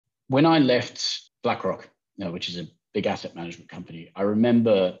when I left BlackRock, which is a big asset management company, I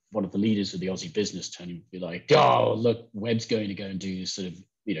remember one of the leaders of the Aussie business turning to be like, "Oh, look, Webb's going to go and do sort of,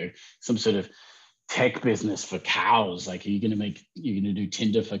 some sort of tech business for cows. Like, you're going to do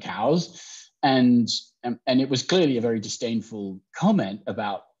Tinder for cows?" And it was clearly a very disdainful comment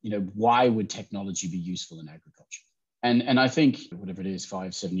about, why would technology be useful in agriculture? And I think whatever it is,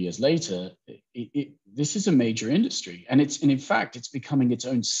 5-7 years later, this is a major industry, and in fact it's becoming its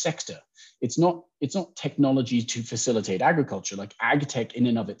own sector. It's not technology to facilitate agriculture. Like, Agtech in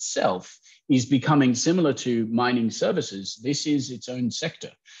and of itself is becoming similar to mining services. This is its own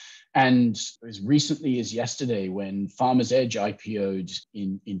sector. And as recently as yesterday, when Farmers Edge IPO'd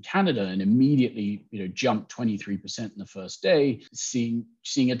in Canada and immediately jumped 23% in the first day,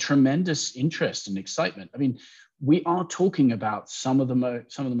 seeing a tremendous interest and excitement. I mean, we are talking about some of the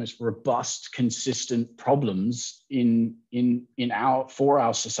most robust, consistent problems for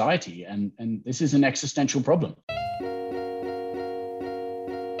our society, and this is an existential problem.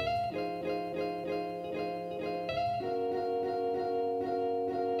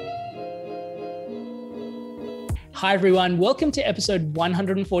 Hi everyone, welcome to episode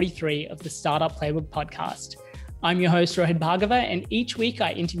 143 of the Startup Playbook podcast. I'm your host, Rohit Bhargava, and each week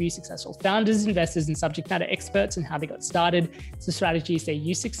I interview successful founders, investors, and subject matter experts on how they got started, the strategies they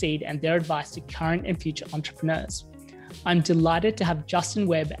use to succeed, and their advice to current and future entrepreneurs. I'm delighted to have Justin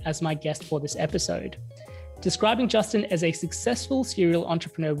Webb as my guest for this episode. Describing Justin as a successful serial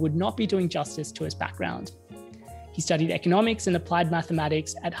entrepreneur would not be doing justice to his background. He studied economics and applied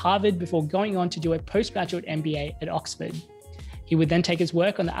mathematics at Harvard before going on to do a postgraduate MBA at Oxford. He would then take his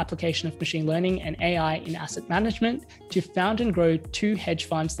work on the application of machine learning and AI in asset management to found and grow 2 hedge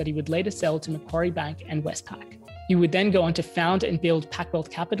funds that he would later sell to Macquarie Bank and Westpac. He would then go on to found and build PacWealth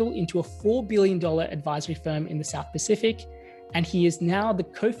Capital into a $4 billion advisory firm in the South Pacific, and he is now the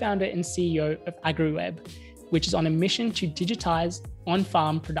co-founder and CEO of AgriWebb, which is on a mission to digitise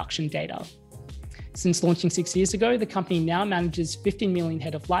on-farm production data. Since launching 6 years ago, the company now manages 15 million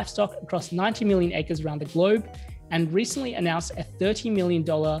head of livestock across 90 million acres around the globe, and recently announced a $30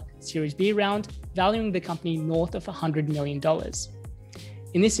 million Series B round, valuing the company north of $100 million.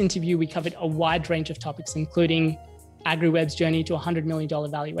 In this interview, we covered a wide range of topics, including AgriWebb's journey to a $100 million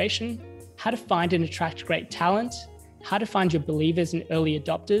valuation, how to find and attract great talent, how to find your believers and early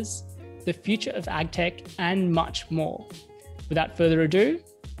adopters, the future of Agtech, and much more. Without further ado,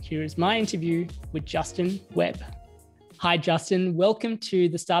 here is my interview with Justin Webb. Hi, Justin. Welcome to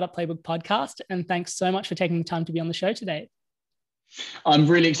the Startup Playbook podcast, and thanks so much for taking the time to be on the show today. I'm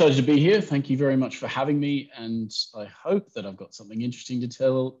really excited to be here. Thank you very much for having me, and I hope that I've got something interesting to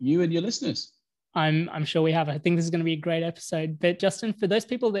tell you and your listeners. I'm sure we have. I think this is going to be a great episode. But Justin, for those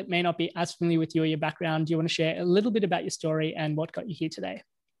people that may not be as familiar with you or your background, do you want to share a little bit about your story and what got you here today?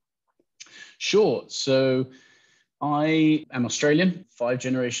 Sure. So I am Australian, 5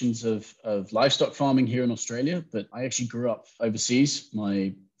 generations of livestock farming here in Australia, but I actually grew up overseas.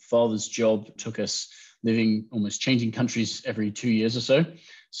 My father's job took us living, almost changing countries every 2 years or so.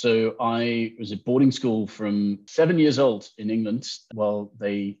 So I was at boarding school from 7 years old in England while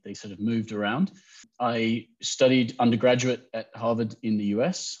they sort of moved around. I studied undergraduate at Harvard in the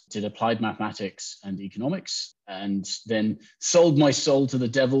US, did applied mathematics and economics, and then sold my soul to the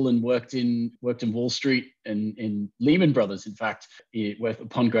devil and worked in Wall Street and in Lehman Brothers, in fact,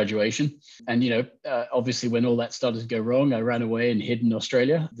 upon graduation. And, obviously when all that started to go wrong, I ran away and hid in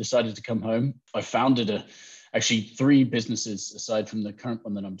Australia, decided to come home. I founded actually 3 businesses aside from the current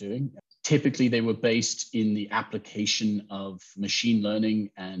one that I'm doing. Typically, they were based in the application of machine learning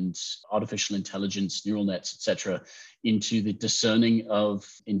and artificial intelligence, neural nets, et cetera, into the discerning of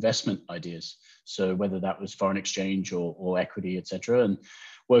investment ideas. So whether that was foreign exchange or equity, et cetera, and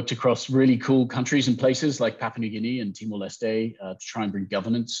worked across really cool countries and places like Papua New Guinea and Timor-Leste to try and bring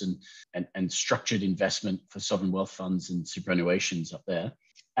governance and structured investment for sovereign wealth funds and superannuations up there.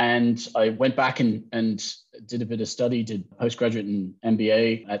 And I went back and did a bit of study, did postgraduate and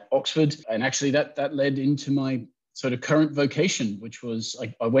MBA at Oxford. And actually that led into my sort of current vocation, which was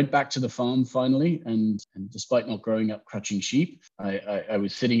I went back to the farm finally. And despite not growing up crutching sheep, I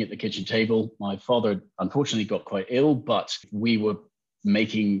was sitting at the kitchen table. My father unfortunately got quite ill, but we were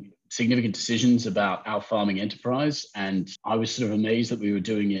making significant decisions about our farming enterprise. And I was sort of amazed that we were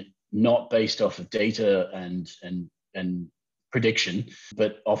doing it not based off of data and prediction,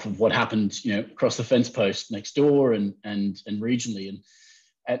 but off of what happened, across the fence post next door and regionally,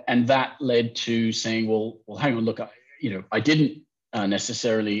 and that led to saying, well, hang on, look, I didn't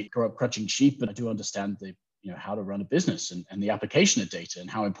necessarily grow up crutching sheep, but I do understand how to run a business and the application of data and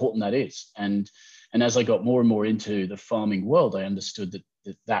how important that is. And as I got more and more into the farming world, I understood that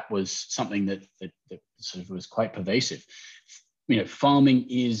that was something that sort of was quite pervasive. Farming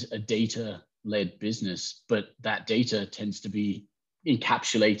is a data-led business, but that data tends to be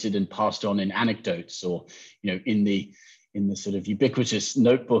encapsulated and passed on in anecdotes, or in the sort of ubiquitous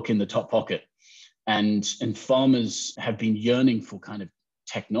notebook in the top pocket. And farmers have been yearning for kind of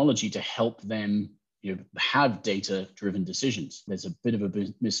technology to help them have data-driven decisions. There's a bit of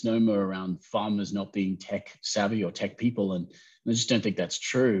a misnomer around farmers not being tech savvy or tech people, and I just don't think that's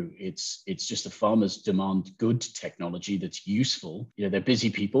true. It's just the farmers demand good technology that's useful. They're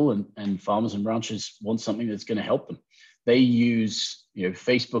busy people, and farmers and ranchers want something that's going to help them. They use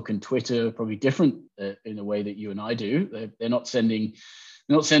Facebook and Twitter probably different in a way that you and I do. They're not sending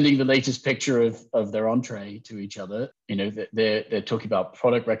the latest picture of their entree to each other. They're talking about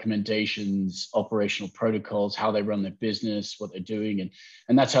product recommendations, operational protocols, how they run their business, what they're doing,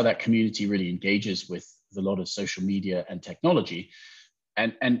 and that's how that community really engages with a lot of social media and technology.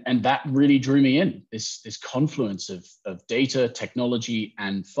 And that really drew me in. This confluence of data, technology,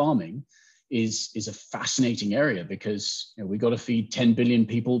 and farming is a fascinating area, because we got to feed 10 billion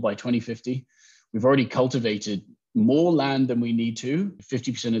people by 2050. We've already cultivated more land than we need to.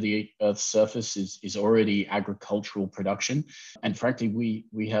 50% of the Earth's surface is already agricultural production. And frankly,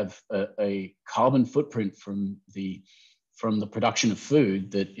 we have a carbon footprint from the production of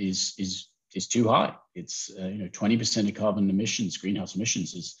food that is too high. It's 20% of carbon emissions, greenhouse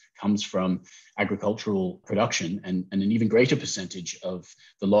emissions, comes from agricultural production, and an even greater percentage of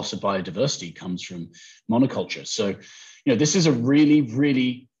the loss of biodiversity comes from monoculture. So, this is a really,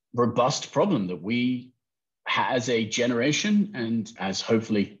 really robust problem that we, as a generation and as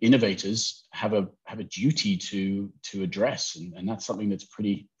hopefully innovators, have a duty to address, and that's something that's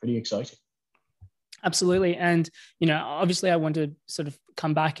pretty exciting. Absolutely. And, obviously I want to sort of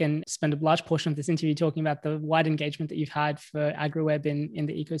come back and spend a large portion of this interview talking about the wide engagement that you've had for AgriWebb in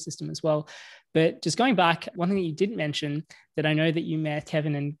the ecosystem as well. But just going back, one thing that you didn't mention that I know that you met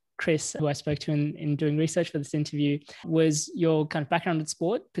Kevin and Chris, who I spoke to in doing research for this interview, was your kind of background in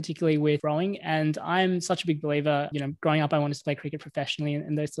sport, particularly with rowing. And I'm such a big believer, growing up, I wanted to play cricket professionally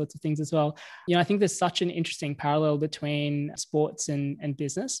and those sorts of things as well. I think there's such an interesting parallel between sports and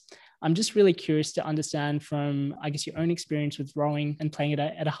business. I'm just really curious to understand from, I guess, your own experience with rowing and playing it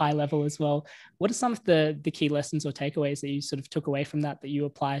at a high level as well. What are some of the key lessons or takeaways that you sort of took away from that you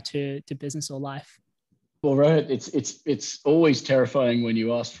apply to business or life? Well, Rohit, it's always terrifying when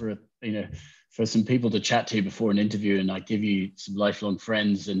you ask for some people to chat to before an interview, and I give you some lifelong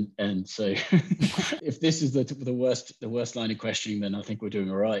friends, and so if this is the worst line of questioning, then I think we're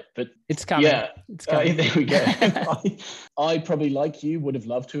doing all right. But it's coming. Yeah, it's coming. There we go. I probably, like you, would have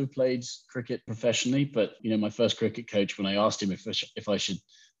loved to have played cricket professionally, but my first cricket coach, when I asked him if I should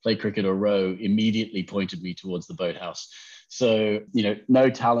play cricket or row, immediately pointed me towards the boathouse. So, no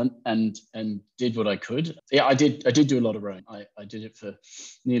talent, and did what I could. Yeah, I did do a lot of rowing. I did it for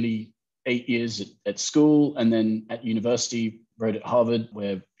nearly 8 years at school, and then at university, rowed at Harvard,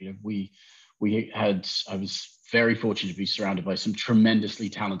 where I was very fortunate to be surrounded by some tremendously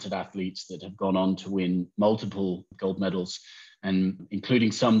talented athletes that have gone on to win multiple gold medals, and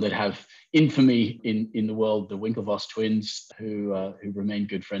including some that have infamy in the world, the Winklevoss twins, who remain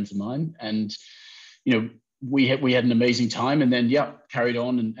good friends of mine. And we had an amazing time, and then carried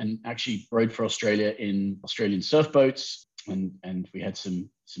on and actually rowed for Australia in Australian surf boats, and we had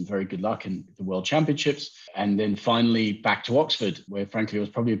some very good luck in the World Championships, and then finally back to Oxford, where frankly I was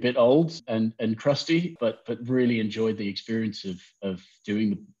probably a bit old and crusty, but really enjoyed the experience of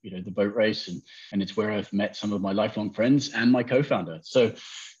doing the boat race, and it's where I've met some of my lifelong friends and my co-founder. So,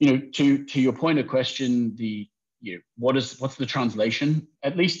 to your point of question, what's the translation?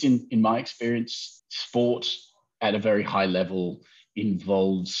 At least in my experience, sport at a very high level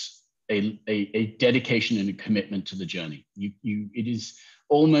involves a dedication and a commitment to the journey. It is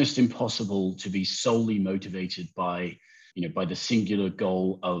almost impossible to be solely motivated by the singular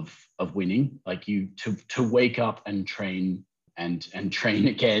goal of winning. Like to wake up and train and train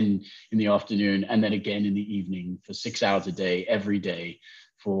again in the afternoon, and then again in the evening for 6 hours a day, every day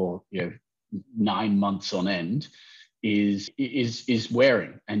for 9 months on end is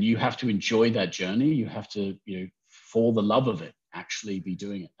wearing, and you have to enjoy that journey. You have to, for the love of it, actually be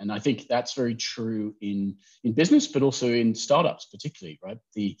doing it. And I think that's very true in business, but also in startups particularly, right?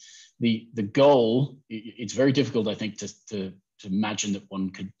 The goal, it's very difficult, I think, to imagine that one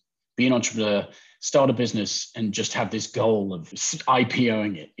could be an entrepreneur, start a business, and just have this goal of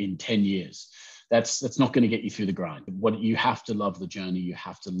IPOing it in 10 years. That's not going to get you through the grind. You have to love the journey. You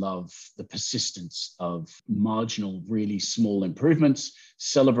have to love the persistence of marginal, really small improvements,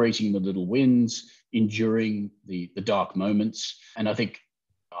 celebrating the little wins, enduring the dark moments. And I think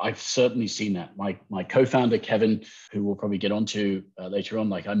I've certainly seen that. My co-founder, Kevin, who we'll probably get onto later on,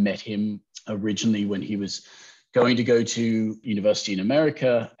 like I met him originally when he was going to go to university in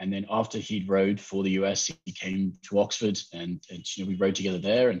America. And then after he'd rowed for the US, he came to Oxford and we rowed together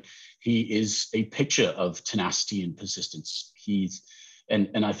there. And he is a picture of tenacity and persistence.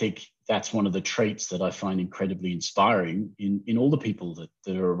 And I think that's one of the traits that I find incredibly inspiring in all the people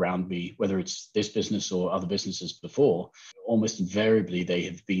that are around me, whether it's this business or other businesses before. Almost invariably, they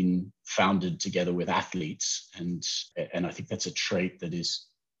have been founded together with athletes. And I think that's a trait that is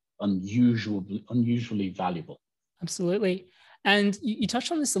unusually valuable. Absolutely. And you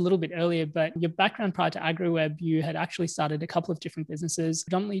touched on this a little bit earlier, but your background prior to AgriWebb, you had actually started a couple of different businesses,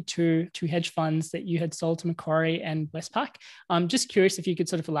 predominantly two hedge funds that you had sold to Macquarie and Westpac. I'm just curious if you could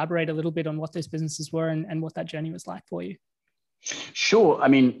sort of elaborate a little bit on what those businesses were and what that journey was like for you. Sure. I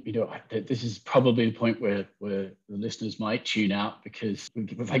mean, this is probably the point where the listeners might tune out, because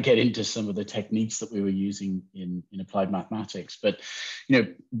if I get into some of the techniques that we were using in applied mathematics, but,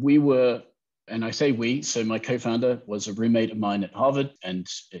 we were, and I say we, so my co-founder was a roommate of mine at Harvard, and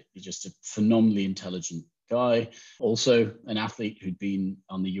just a phenomenally intelligent guy, also an athlete who'd been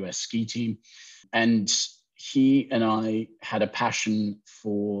on the US ski team. And he and I had a passion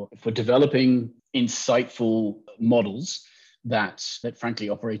for developing insightful models that frankly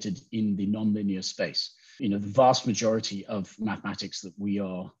operated in the nonlinear space. The vast majority of mathematics that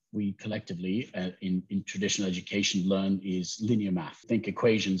we collectively in traditional education learn is linear math. Think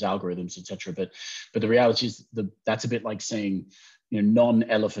equations, algorithms, etc. But the reality is that's a bit like saying,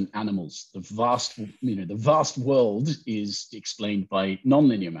 non-elephant animals. The vast world is explained by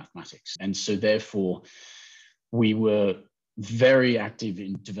nonlinear mathematics, and so therefore we were very active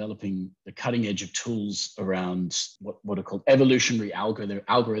in developing the cutting edge of tools around what are called evolutionary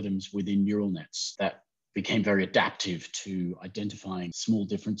algorithms within neural nets that became very adaptive to identifying small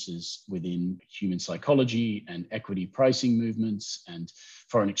differences within human psychology and equity pricing movements and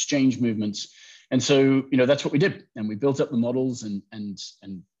foreign exchange movements. And so, that's what we did. And we built up the models, and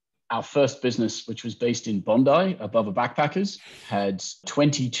our first business, which was based in Bondi above a backpackers, had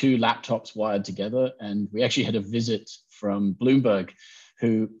 22 laptops wired together. And we actually had a visit from Bloomberg,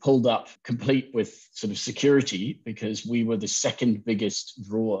 who pulled up complete with sort of security, because we were the second biggest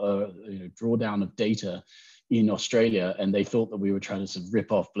drawdown of data in Australia, and they thought that we were trying to sort of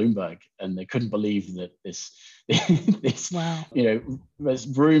rip off Bloomberg, and they couldn't believe that this wow. This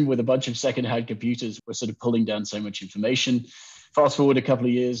room with a bunch of secondhand computers were sort of pulling down so much information. Fast forward a couple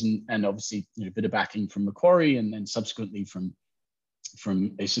of years, and obviously a bit of backing from Macquarie, and then subsequently from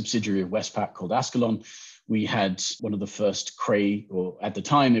a subsidiary of Westpac called Ascalon. We had one of the first Cray, or at the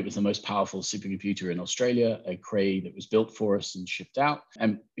time, it was the most powerful supercomputer in Australia, a Cray that was built for us and shipped out.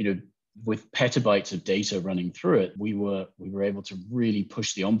 And, with petabytes of data running through it, we were able to really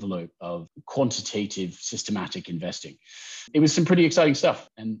push the envelope of quantitative, systematic investing. It was some pretty exciting stuff.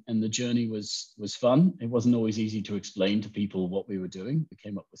 And the journey was fun. It wasn't always easy to explain to people what we were doing. We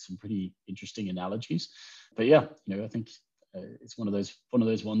came up with some pretty interesting analogies. But yeah, I think it's one of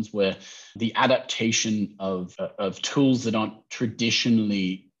those ones where the adaptation of tools that aren't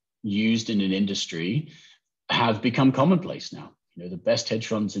traditionally used in an industry have become commonplace now. The best hedge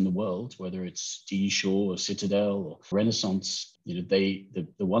funds in the world, whether it's D. Shaw or Citadel or Renaissance, the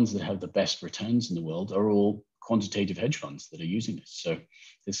ones that have the best returns in the world are all quantitative hedge funds that are using this. So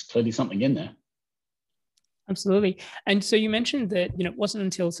there's clearly something in there. Absolutely. And so you mentioned that, it wasn't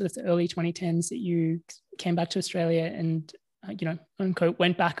until sort of the early 2010s that you came back to Australia and, unquote,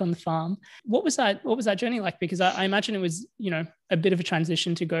 went back on the farm. What was that journey like? Because I imagine it was, a bit of a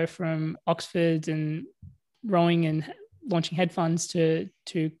transition to go from Oxford and rowing and launching hedge funds to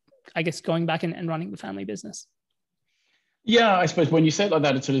I guess, going back and running the family business. Yeah, I suppose when you say it like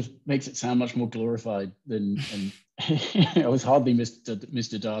that, it sort of makes it sound much more glorified than I was hardly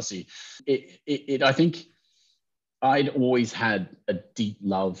Mr. Darcy. I think I'd always had a deep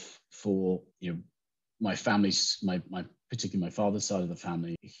love for, my family's, particularly my father's side of the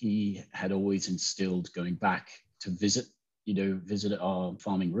family. He had always instilled going back to visit our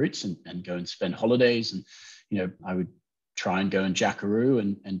farming roots and go and spend holidays. And, I would try and go and jackaroo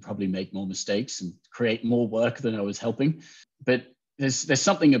and probably make more mistakes and create more work than I was helping. But there's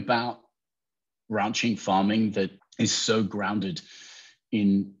something about ranching, farming, that is so grounded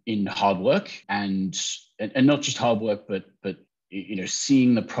in hard work and not just hard work, but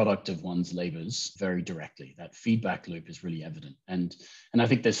seeing the product of one's labors very directly. That feedback loop is really evident. And I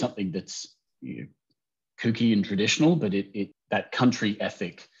think there's something that's kooky and traditional, but that country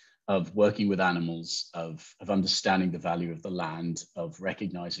ethic of working with animals, of understanding the value of the land, of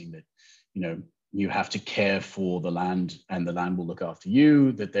recognizing that, you have to care for the land and the land will look after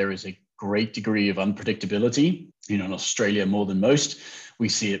you, that there is a great degree of unpredictability. In Australia, more than most, we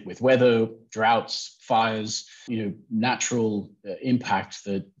see it with weather, droughts, fires, natural impact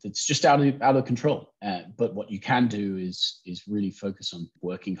that's just out of control. But what you can do is really focus on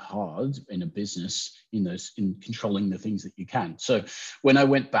working hard in a business in controlling the things that you can. So when I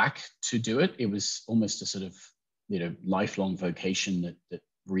went back to do it, it was almost a sort of lifelong vocation that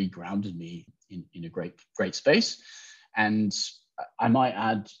regrounded me in a great space. And I might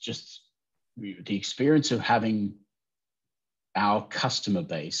add just the experience of having our customer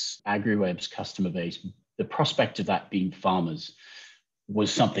base, AgriWebb's customer base, the prospect of that being farmers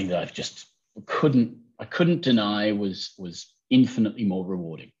was something that I couldn't deny was infinitely more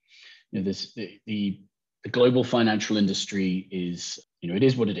rewarding. The global financial industry is, it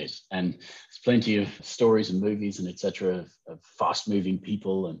is what it is. And there's plenty of stories and movies and et cetera of fast moving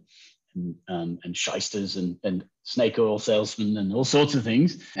people and shysters and snake oil salesmen and all sorts of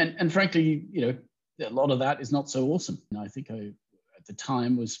things. And frankly, a lot of that is not so awesome. And I think I, at the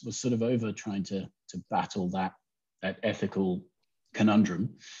time, was sort of over trying to battle that ethical conundrum,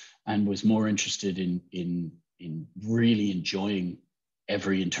 and was more interested in really enjoying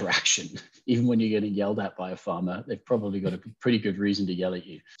every interaction. Even when you're getting yelled at by a farmer, they've probably got a pretty good reason to yell at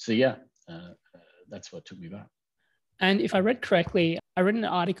you. So yeah, that's what took me back. And if I read correctly, I read an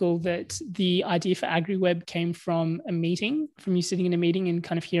article that the idea for AgriWebb came from from you sitting in a meeting and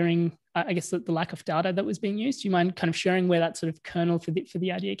kind of hearing, I guess, the lack of data that was being used. Do you mind kind of sharing where that sort of kernel for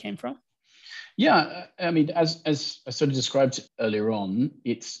the idea came from? Yeah, I mean, as I sort of described earlier on,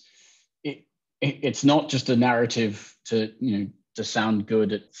 it's not just a narrative to sound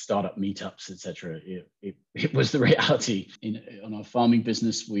good at startup meetups, etc. It was the reality. On our farming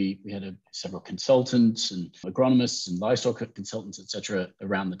business, we had several consultants and agronomists and livestock consultants, etc.,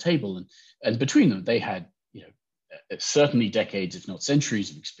 around the table, and between them, they had certainly decades, if not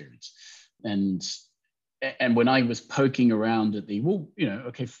centuries, of experience. And when I was poking around at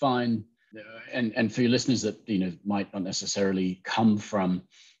okay, fine, and for your listeners that might not necessarily come from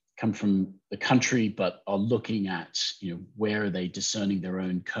the country, but are looking at, where are they discerning their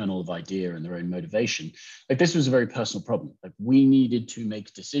own kernel of idea and their own motivation. Like, this was a very personal problem. Like, we needed to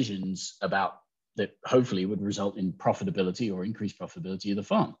make decisions about that hopefully would result in profitability or increased profitability of the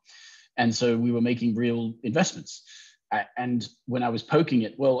farm. And so we were making real investments. And when I was poking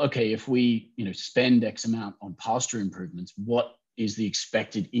it, well, okay, if we, spend X amount on pasture improvements, what is the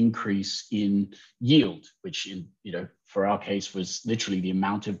expected increase in yield, which for our case was literally the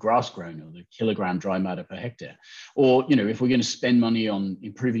amount of grass grown, or the kilogram dry matter per hectare. Or, if we're going to spend money on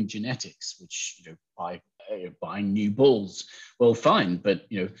improving genetics, which, by buying new bulls, well, fine, but,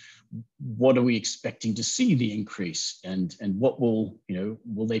 what are we expecting to see the increase? And what will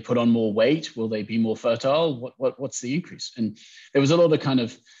they put on more weight? Will they be more fertile? What's the increase? And there was a lot of kind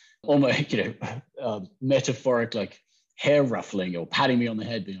of almost, metaphoric, like, hair ruffling or patting me on the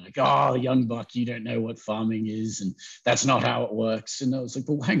head, being like, "Oh, young buck, you don't know what farming is, and that's not how it works." And I was like,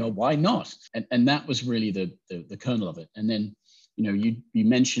 "Well, hang on, why not?" And that was really the kernel of it. And then, you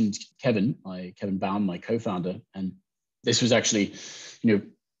mentioned Kevin Baum, my co-founder, and this was actually,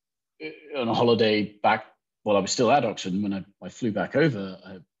 on a holiday back while I was still at Oxford. And when I flew back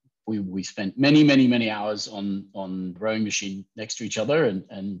over, we spent many hours on the rowing machine next to each other,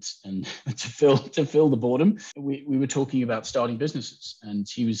 and to fill the boredom, we were talking about starting businesses. And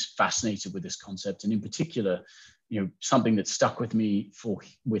he was fascinated with this concept, and in particular, something that stuck with me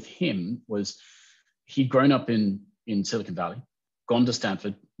with him was he'd grown up in Silicon Valley, gone to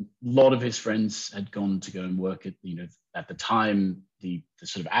Stanford. A lot of his friends had gone to go and work at the time, the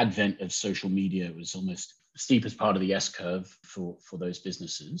sort of advent of social media was almost the steepest part of the S curve for those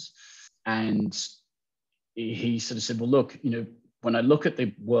businesses. And he sort of said, well, look, when I look at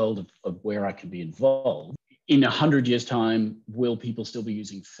the world of where I can be involved, in 100 years' time, will people still be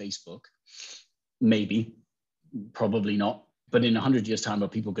using Facebook? Maybe, probably not. But in 100 years' time, are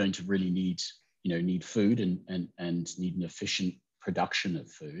people going to really need food and need an efficient production of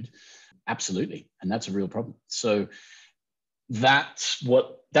food? Absolutely. And that's a real problem. So that's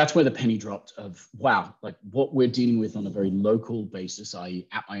where the penny dropped of, wow, like what we're dealing with on a very local basis, i.e.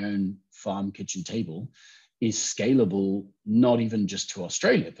 at my own farm kitchen table, is scalable, not even just to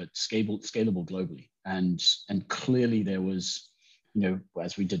Australia, but scalable globally. And clearly there was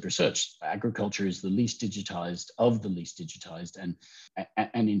as we did research, agriculture is the least digitized of the least digitized,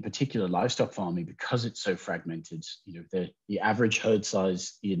 and in particular livestock farming, because it's so fragmented. The average herd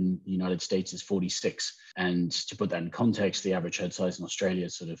size in the United States is 46, and to put that in context, the average herd size in Australia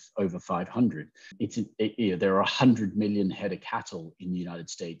is sort of over 500. There are 100 million head of cattle in the United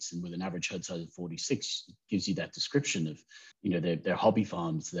States, and with an average herd size of 46, it gives you that description of, they're hobby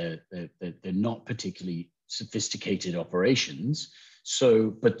farms. They're not particularly sophisticated operations. So,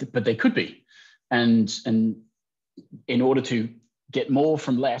 but they could be, and in order to get more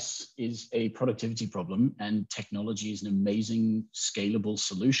from less is a productivity problem, and technology is an amazing scalable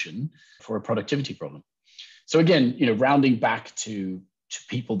solution for a productivity problem. So again, rounding back to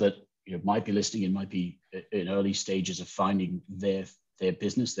people that might be listening and might be in early stages of finding their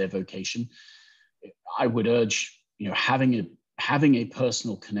business, their vocation, I would urge having a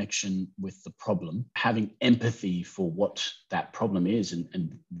personal connection with the problem, having empathy for what that problem is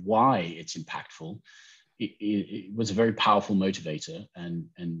and why it's impactful. It was a very powerful motivator. And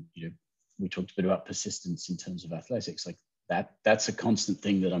we talked a bit about persistence in terms of athletics. Like that's a constant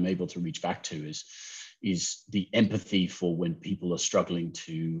thing that I'm able to reach back to is the empathy for when people are struggling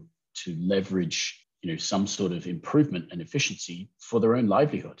to leverage some sort of improvement and efficiency for their own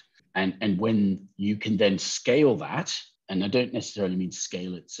livelihood. And when you can then scale that, and I don't necessarily mean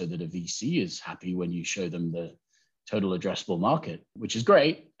scale it so that a VC is happy when you show them the total addressable market, which is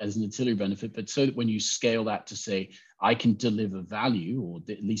great as an ancillary benefit, but so that when you scale that to say, I can deliver value, or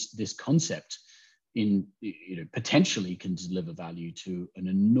at least this concept potentially can deliver value to an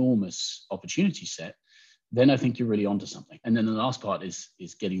enormous opportunity set, then I think you're really onto something. And then the last part is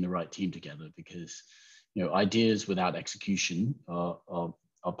getting the right team together, because ideas without execution are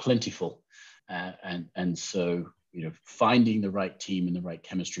plentiful, and so finding the right team and the right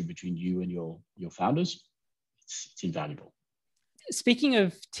chemistry between you and your founders, it's invaluable. Speaking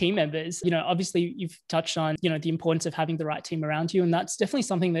of team members, obviously you've touched on, the importance of having the right team around you. And that's definitely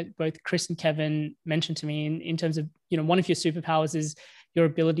something that both Chris and Kevin mentioned to me in terms of, one of your superpowers is your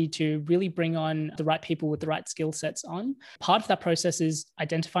ability to really bring on the right people with the right skill sets on. Part of that process is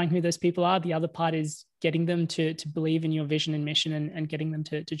identifying who those people are. The other part is getting them to believe in your vision and mission and getting them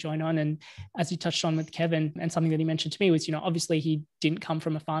to join on. And as you touched on with Kevin, and something that he mentioned to me was, obviously he didn't come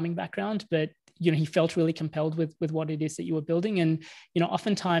from a farming background, but he felt really compelled with what it is that you were building. And,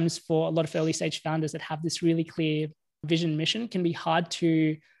 oftentimes for a lot of early stage founders that have this really clear vision mission, can be hard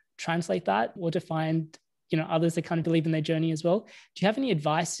to translate that or to find others that kind of believe in their journey as well. Do you have any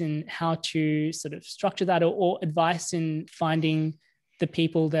advice in how to sort of structure that, or advice in finding the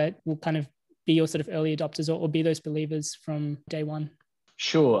people that will kind of be your sort of early adopters or be those believers from day one?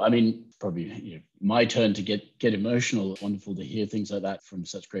 Sure. I mean, probably my turn to get emotional. Wonderful to hear things like that from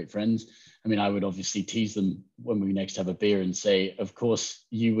such great friends. I mean, I would obviously tease them when we next have a beer and say, of course,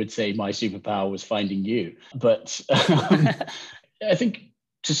 you would say my superpower was finding you. But I think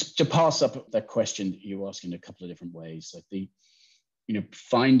to pass up that question, you're asking a couple of different ways. Like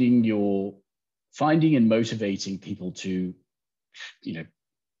finding and motivating people to,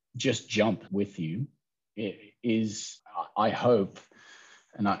 just jump with you is, I hope,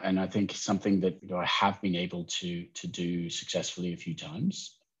 and I think something that I have been able to do successfully a few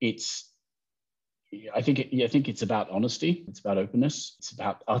times. I think it's about honesty. It's about openness. It's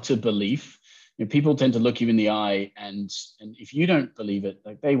about utter belief. People tend to look you in the eye, and if you don't believe it,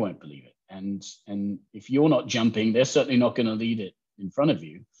 like, they won't believe it. And if you're not jumping, they're certainly not going to lead it in front of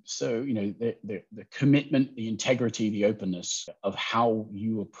you. So the commitment, the integrity, the openness of how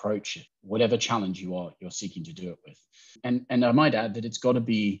you approach it, whatever challenge you're seeking to do it with. And I might add that it's got to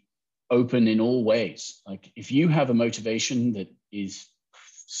be open in all ways. Like, if you have a motivation that is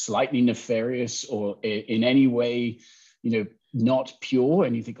slightly nefarious or in any way, not pure,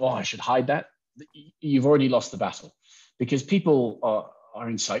 and you think, oh, I should hide that, you've already lost the battle, because people are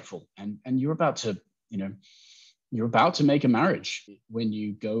insightful, and you're about to make a marriage when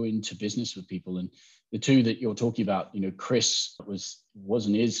you go into business with people. And the two that you're talking about, Chris was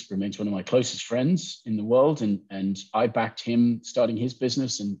and remains one of my closest friends in the world, and I backed him starting his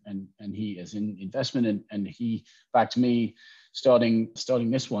business, and he as in investment, and he backed me starting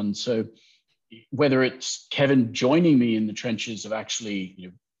this one. So whether it's Kevin joining me in the trenches of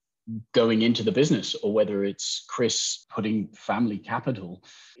actually going into the business, or whether it's Chris putting family capital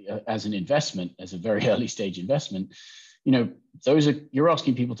as an investment, as a very early stage investment, you're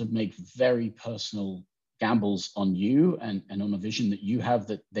asking people to make very personal gambles on you and on a vision that you have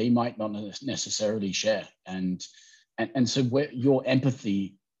that they might not necessarily share. And so where your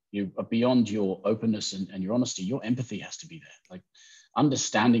empathy, beyond your openness and your honesty, your empathy has to be there. Like,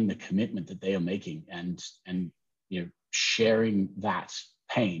 understanding the commitment that they are making, and sharing that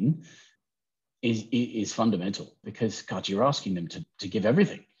pain is fundamental, because God, you're asking them to give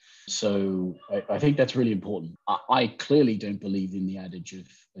everything. So I think that's really important. I clearly don't believe in the adage of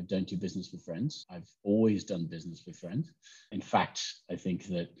don't do business with friends. I've always done business with friends. In fact, I think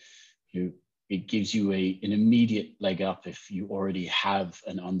that it gives you an immediate leg up if you already have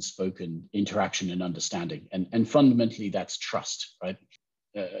an unspoken interaction and understanding. And fundamentally, that's trust, right?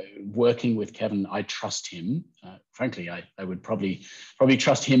 Working with Kevin, I trust him. Frankly, I would probably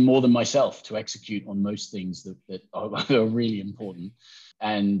trust him more than myself to execute on most things that are really important.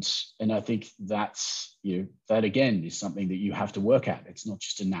 And I think that's, that again is something that you have to work at. It's not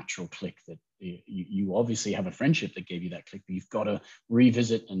just a natural click that you obviously have a friendship that gave you that click, but you've got to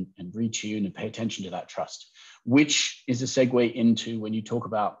revisit and retune and pay attention to that trust, which is a segue into when you talk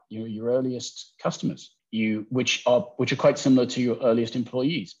about your earliest customers, which are quite similar to your earliest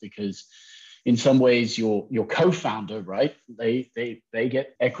employees, because in some ways your co-founder, right? They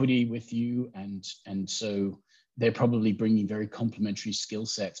get equity with you, and so they're probably bringing very complementary skill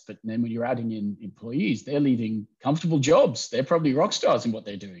sets. But then when you're adding in employees, they're leading comfortable jobs. They're probably rock stars in what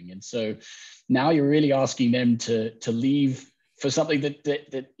they're doing. And so now you're really asking them to leave for something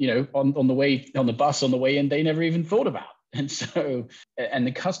that on the way, on the bus on the way in, they never even thought about. And so, and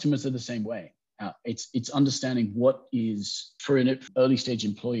the customers are the same way. It's understanding what is, for an early stage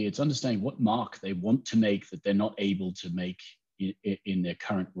employee, it's understanding what mark they want to make that they're not able to make in their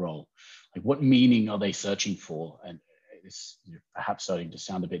current role. Like, what meaning are they searching for? And it's perhaps starting to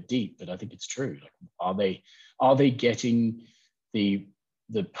sound a bit deep, but I think it's true. Like, are they getting the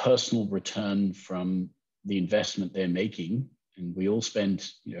personal return from the investment they're making? And we all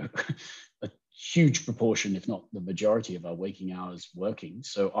spend, a huge proportion, if not the majority of our waking hours working.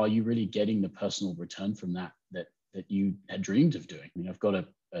 So are you really getting the personal return from that you had dreamed of doing? I mean, I've got a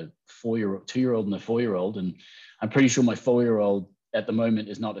 2-year-old and a 4-year-old, and I'm pretty sure my 4-year-old at the moment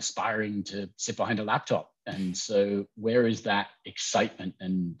is not aspiring to sit behind a laptop. And so where is that excitement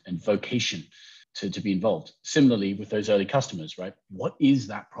and vocation to be involved? Similarly with those early customers, right? What is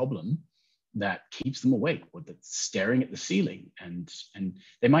that problem that keeps them awake, or that's staring at the ceiling? And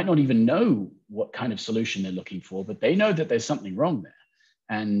they might not even know what kind of solution they're looking for, but they know that there's something wrong there.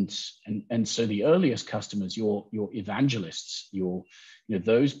 And so the earliest customers, your evangelists,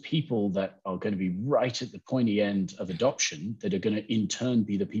 those people that are going to be right at the pointy end of adoption, that are going to in turn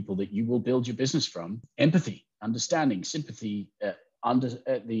be the people that you will build your business from. Empathy, understanding, sympathy,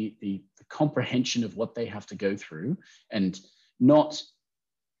 the comprehension of what they have to go through, and not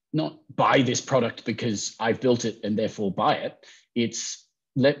buy this product because I've built it and therefore buy it. It's,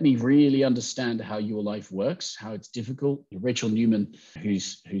 let me really understand how your life works, how it's difficult. Rachel Newman,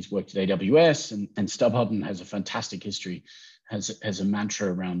 who's worked at AWS and StubHub and has a fantastic history, has a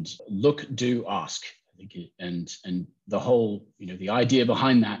mantra around look, do, ask. I think and the whole, the idea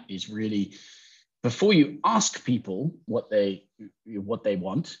behind that is really, before you ask people what they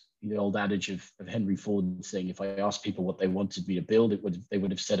want, the old adage of Henry Ford saying, if I asked people what they wanted me to build, they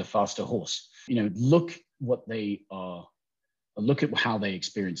would have said a faster horse. Look what they are. Look at how they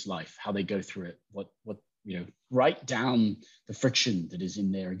experience life, how they go through it, write down the friction that is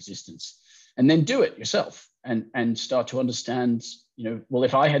in their existence, and then do it yourself and start to understand, well,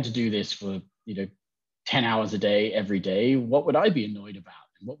 if I had to do this for, 10 hours a day, every day, what would I be annoyed about?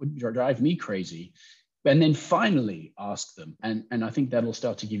 And what would drive me crazy? And then finally ask them. And I think that'll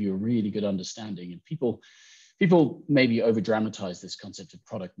start to give you a really good understanding. And people maybe over dramatize this concept of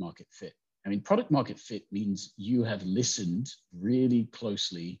product market fit. I mean, product market fit means you have listened really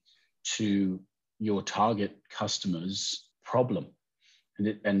closely to your target customer's problem.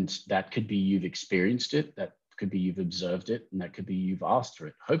 And that could be you've experienced it, that could be you've observed it, and that could be you've asked for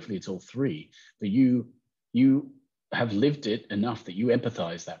it. Hopefully it's all three, but you have lived it enough that you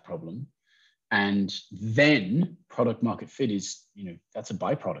empathize that problem. And then product market fit is, that's a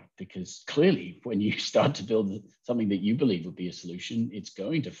byproduct, because clearly when you start to build something that you believe would be a solution, it's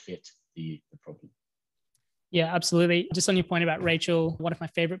going to fit the problem. Yeah, absolutely. Just on your point about Rachel, one of my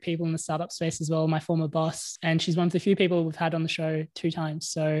favorite people in the startup space as well, my former boss, and she's one of the few people we've had on the show 2 times.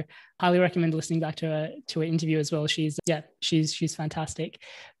 So highly recommend listening back to her interview as well. She's fantastic.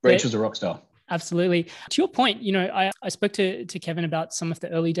 Rachel's a rock star. Absolutely. To your point, I spoke to Kevin about some of the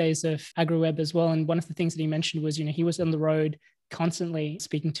early days of AgriWebb as well. And one of the things that he mentioned was, he was on the road constantly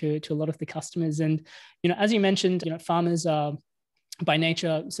speaking to a lot of the customers. And, as you mentioned, farmers are by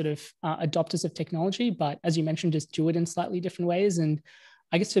nature sort of adopters of technology, but as you mentioned, just do it in slightly different ways. And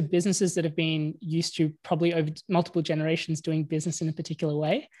I guess for businesses that have been used to probably over multiple generations doing business in a particular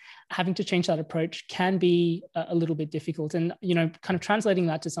way, having to change that approach can be a little bit difficult. And, kind of translating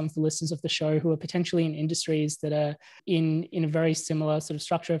that to some of the listeners of the show who are potentially in industries that are in a very similar sort of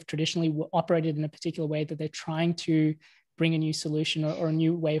structure of traditionally operated in a particular way, that they're trying to bring a new solution or a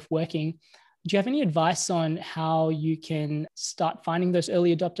new way of working. Do you have any advice on how you can start finding those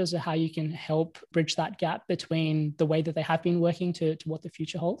early adopters, or how you can help bridge that gap between the way that they have been working to what the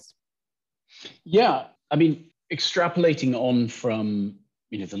future holds? Yeah, I mean, extrapolating on from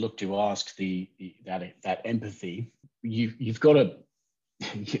the look to ask, that empathy, you've got to.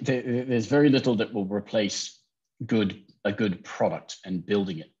 There's very little that will replace a good product and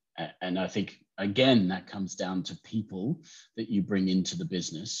building it, and I think, again, that comes down to people that you bring into the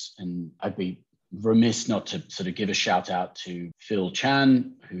business. And I'd be remiss not to sort of give a shout out to Phil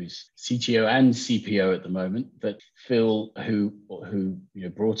Chan, who's CTO and CPO at the moment, but Phil, who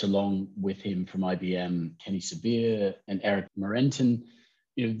brought along with him from IBM, Kenny Sabir and Eric Morenton.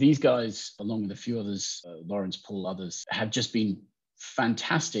 These guys, along with a few others, Lawrence Paul, others, have just been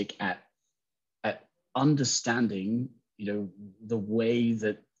fantastic at understanding, the way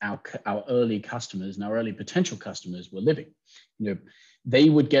that our early customers and our early potential customers were living. They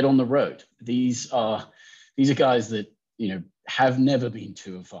would get on the road. These are guys that have never been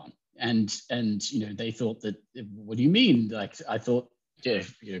to a farm, and they thought that, what do you mean? Like, I thought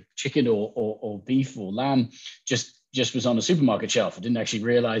chicken or beef or lamb just was on a supermarket shelf. I didn't actually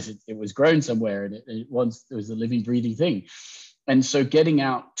realize it was grown somewhere, and it once was a living, breathing thing. And so getting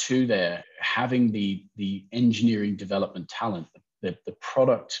out to there, having the engineering development talent, the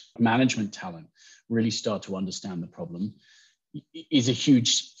product management talent, really start to understand the problem, is a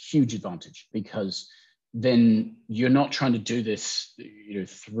huge advantage, because then you're not trying to do this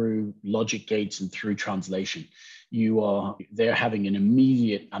through logic gates and through translation. They're having an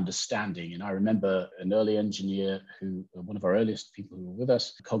immediate understanding. And I remember an early engineer, one of our earliest people who were with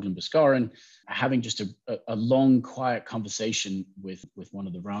us, Coghlan Bhaskaran, having just a long, quiet conversation with one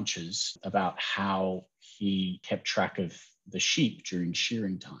of the ranchers about how he kept track of the sheep during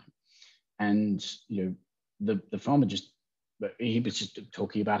shearing time. And the farmer he was just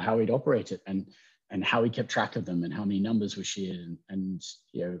talking about how he'd operate it and how he kept track of them and how many numbers were sheared. And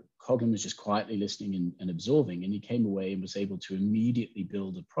Coghlan was just quietly listening and absorbing. And he came away and was able to immediately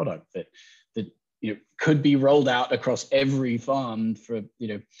build a product that could be rolled out across every farm for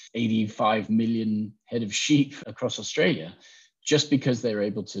 85 million head of sheep across Australia, just because they're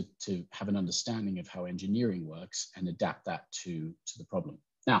able to have an understanding of how engineering works and adapt that to the problem.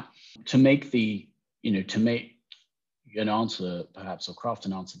 Now, to make an answer, perhaps, or craft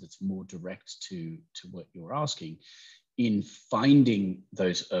an answer that's more direct to what you're asking, in finding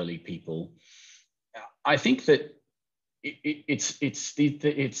those early people, I think that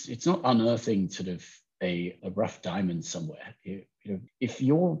it's not unearthing sort of a rough diamond somewhere. If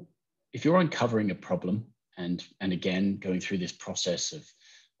you're uncovering a problem and again going through this process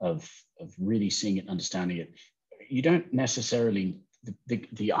of really seeing it, understanding it, you don't necessarily.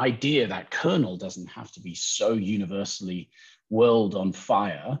 The idea, that kernel, doesn't have to be so universally world on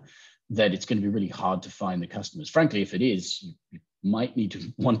fire that it's going to be really hard to find the customers. Frankly, if it is, you might need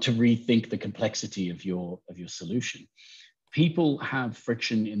to want to rethink the complexity of your solution. People have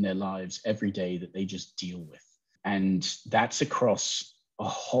friction in their lives every day that they just deal with, and that's across a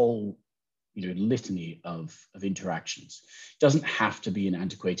whole litany of interactions. It doesn't have to be an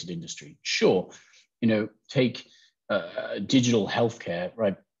antiquated industry. Sure, take digital healthcare,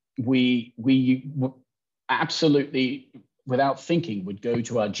 right? We absolutely, without thinking, would go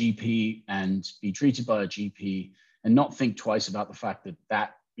to our GP and be treated by a GP and not think twice about the fact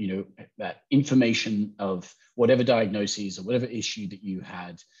that information of whatever diagnoses or whatever issue that you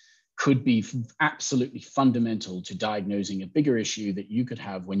had could be absolutely fundamental to diagnosing a bigger issue that you could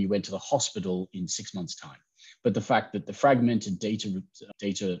have when you went to the hospital in 6 months' time. But the fact that the fragmented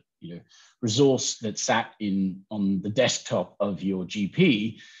data resource that sat on the desktop of your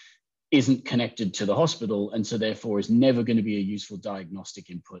GP isn't connected to the hospital, and so therefore is never going to be a useful diagnostic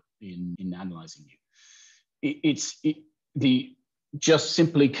input in analyzing you. Just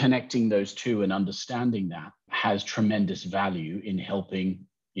simply connecting those two and understanding that has tremendous value in helping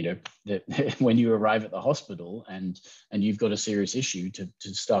when you arrive at the hospital and you've got a serious issue to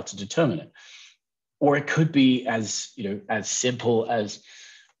start to determine it. Or it could be as simple as,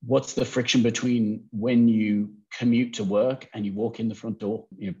 what's the friction between when you commute to work and you walk in the front door?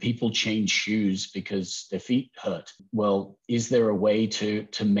 People change shoes because their feet hurt. Well, is there a way to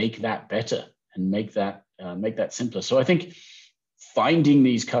make that better and make that simpler? So I think finding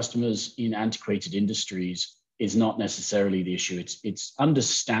these customers in antiquated industries is not necessarily the issue. It's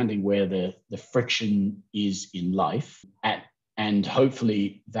understanding where the friction is in life and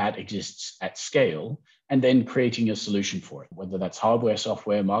hopefully that exists at scale, and then creating a solution for it, whether that's hardware,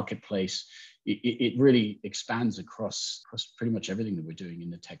 software, marketplace. It really expands across pretty much everything that we're doing in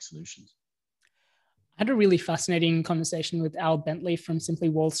the tech solutions. I had a really fascinating conversation with Al Bentley from Simply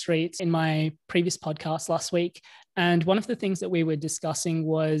Wall Street in my previous podcast last week. And one of the things that we were discussing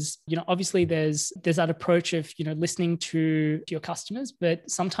was, obviously there's that approach of, listening to your customers, but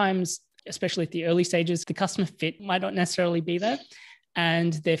sometimes, especially at the early stages, the customer fit might not necessarily be there.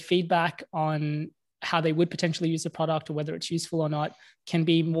 And their feedback on how they would potentially use the product or whether it's useful or not can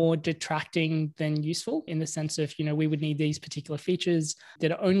be more detracting than useful, in the sense of, we would need these particular features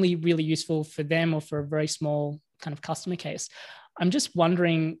that are only really useful for them or for a very small kind of customer case. I'm just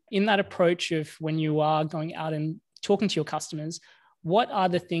wondering, in that approach of when you are going out and talking to your customers, what are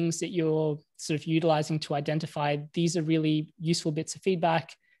the things that you're sort of utilizing to identify these are really useful bits of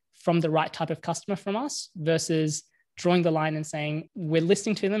feedback from the right type of customer from us, versus drawing the line and saying, we're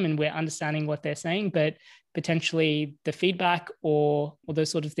listening to them and we're understanding what they're saying, but potentially the feedback or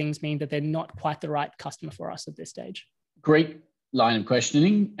those sort of things mean that they're not quite the right customer for us at this stage? Great line of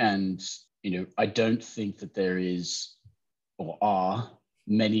questioning. And, I don't think that there is or are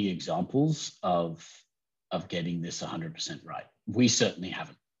many examples of getting this 100% right. We certainly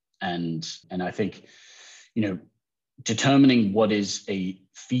haven't. And I think, determining what is a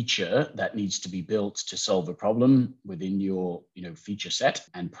feature that needs to be built to solve a problem within your feature set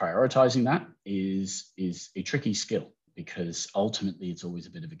and prioritizing that is a tricky skill, because ultimately it's always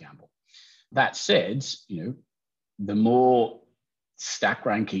a bit of a gamble. That said, the more stack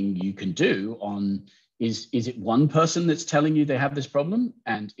ranking you can do on is it one person that's telling you they have this problem?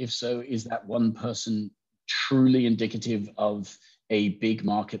 And if so, is that one person truly indicative of a big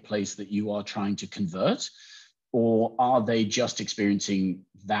marketplace that you are trying to convert? Or are they just experiencing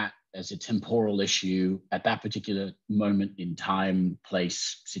that as a temporal issue at that particular moment in time,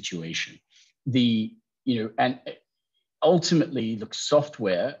 place, situation? And ultimately, look,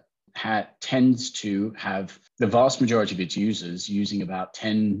 software tends to have the vast majority of its users using about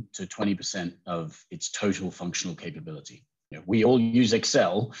 10 to 20% of its total functional capability. We all use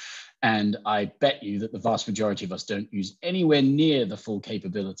Excel, and I bet you that the vast majority of us don't use anywhere near the full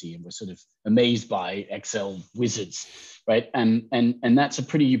capability, and we're sort of amazed by Excel wizards, right? And that's a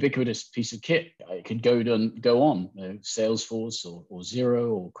pretty ubiquitous piece of kit. It could go on, Salesforce or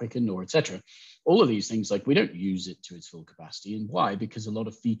Xero or Quicken or etc. All of these things, we don't use it to its full capacity. And why? Because a lot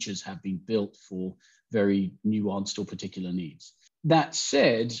of features have been built for very nuanced or particular needs. That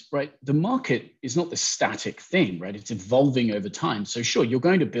said, right, the market is not the static thing, right? It's evolving over time. So sure, you're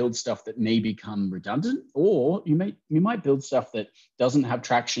going to build stuff that may become redundant, or you might build stuff that doesn't have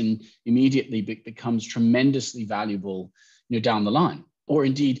traction immediately, but becomes tremendously valuable, down the line. Or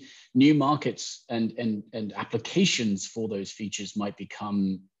indeed, new markets and applications for those features might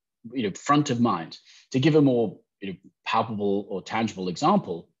become, front of mind. To give a more palpable or tangible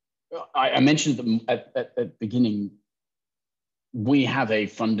example, I mentioned them at the beginning. We have a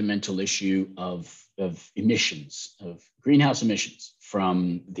fundamental issue of emissions, of greenhouse emissions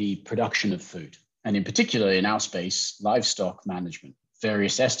from the production of food. And in particular, in our space, livestock management.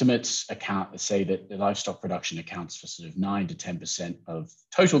 Various estimates say that the livestock production accounts for sort of 9 to 10% of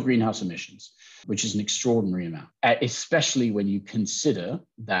total greenhouse emissions, which is an extraordinary amount, especially when you consider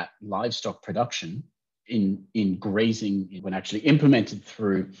that livestock production in grazing, when actually implemented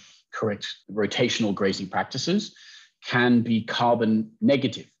through correct rotational grazing practices, can be carbon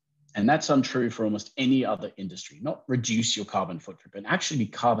negative. And that's untrue for almost any other industry. Not reduce your carbon footprint, but actually be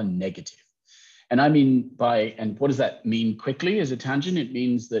carbon negative. And I mean and what does that mean quickly as a tangent? It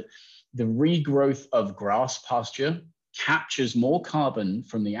means that the regrowth of grass pasture captures more carbon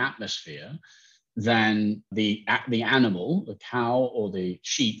from the atmosphere than the animal, the cow or the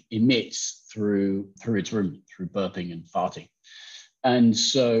sheep, emits through its rumen, through burping and farting. And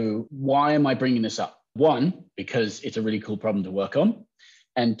so why am I bringing this up? One, because it's a really cool problem to work on.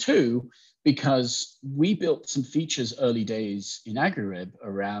 And two, because we built some features early days in AgriWebb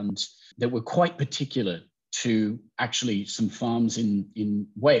around that were quite particular to actually some farms in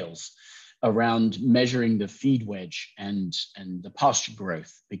Wales around measuring the feed wedge and the pasture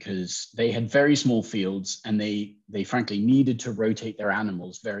growth, because they had very small fields and they frankly needed to rotate their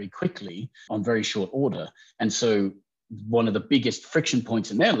animals very quickly on very short order. And so one of the biggest friction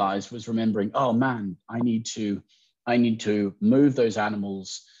points in their lives was remembering, oh man, I need to move those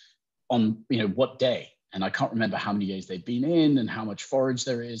animals on, what day. And I can't remember how many days they've been in and how much forage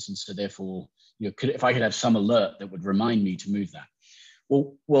there is. And so therefore, if I could have some alert that would remind me to move that.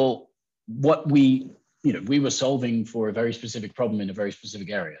 Well, what we we were solving for a very specific problem in a very specific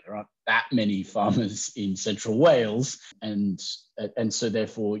area. There aren't that many farmers in central Wales. And so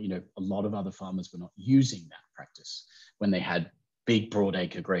therefore, a lot of other farmers were not using that practice when they had big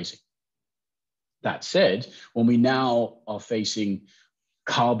broadacre grazing. That said, when we now are facing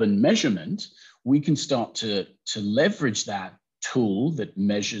carbon measurement, we can start to leverage that tool that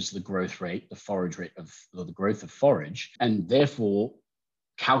measures the growth rate, the forage rate or the growth of forage, and therefore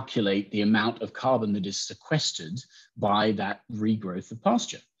calculate the amount of carbon that is sequestered by that regrowth of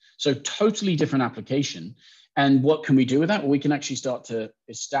pasture. So totally different application. And what can we do with that? Well, we can actually start to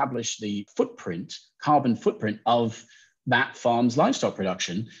establish the carbon footprint of that farm's livestock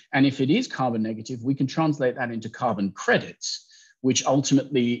production. And if it is carbon negative, we can translate that into carbon credits, which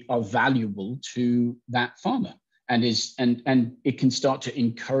ultimately are valuable to that farmer. And it can start to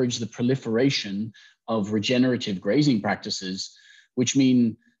encourage the proliferation of regenerative grazing practices, which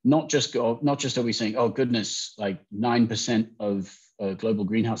mean not just are we saying, oh goodness, like 9% of global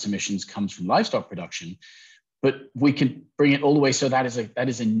greenhouse emissions comes from livestock production, but we can bring it all the way so that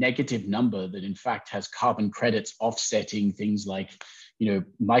is a negative number that in fact has carbon credits offsetting things like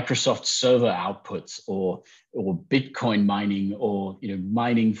Microsoft server outputs or Bitcoin mining or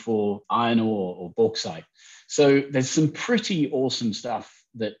mining for iron ore or bauxite. So there's some pretty awesome stuff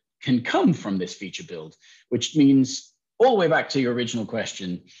that can come from this feature build, which means all the way back to your original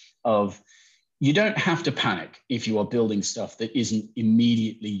question of you don't have to panic if you are building stuff that isn't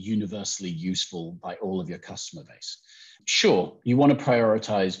immediately universally useful by all of your customer base. Sure, you want to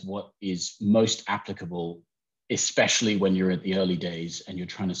prioritize what is most applicable, especially when you're at the early days and you're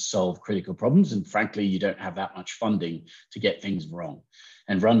trying to solve critical problems. And frankly, you don't have that much funding to get things wrong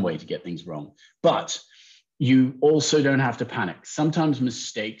and runway to get things wrong. But you also don't have to panic. Sometimes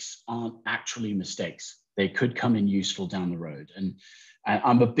mistakes aren't actually mistakes. They could come in useful down the road. And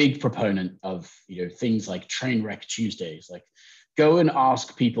I'm a big proponent of things like train wreck Tuesdays. Like, go and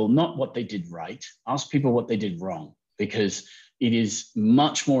ask people not what they did right, ask people what they did wrong, because it is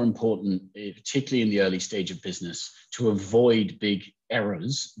much more important, particularly in the early stage of business, to avoid big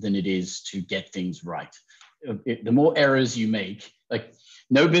errors than it is to get things right. The more errors you make, like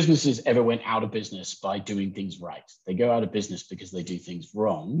no businesses ever went out of business by doing things right. They go out of business because they do things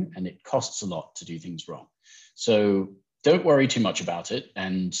wrong, and it costs a lot to do things wrong. So don't worry too much about it,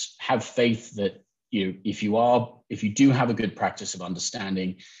 and have faith that if you do have a good practice of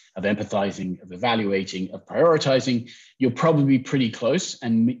understanding, of empathizing, of evaluating, of prioritizing, you'll probably be pretty close.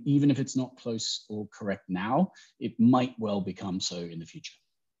 And even if it's not close or correct now, it might well become so in the future.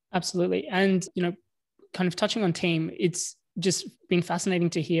 Absolutely. And, kind of touching on team, it's just been fascinating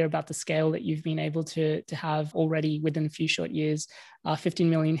to hear about the scale that you've been able to have already within a few short years, 15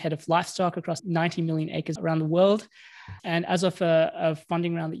 million head of livestock across 90 million acres around the world. And as of a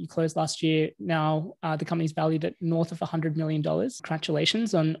funding round that you closed last year, now the company's valued at north of $100 million.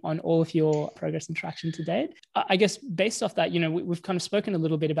 Congratulations on all of your progress and traction to date. I guess based off that, we've kind of spoken a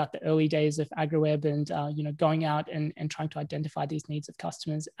little bit about the early days of AgriWebb and, going out and trying to identify these needs of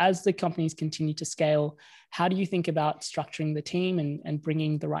customers. As the companies continue to scale, how do you think about structuring the team and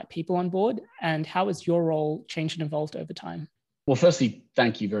bringing the right people on board? And how has your role changed and evolved over time? Well, firstly,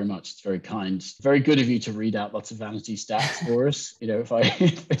 thank you very much. It's very kind. Very good of you to read out lots of vanity stats for us.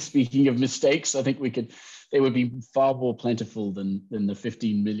 Speaking of mistakes, I think they would be far more plentiful than the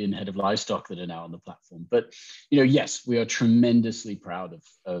 15 million head of livestock that are now on the platform. But, yes, we are tremendously proud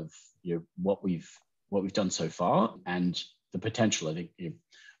of what we've done so far and the potential. I think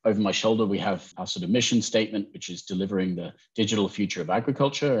over my shoulder, we have our sort of mission statement, which is delivering the digital future of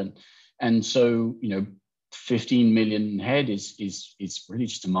agriculture. And so, 15 million head is really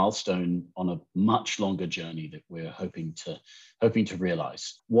just a milestone on a much longer journey that we're hoping to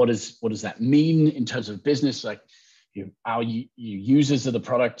realize. What does that mean in terms of business? Like, our users of the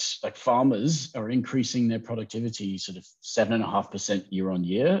product, like farmers, are increasing their productivity sort of 7.5% year on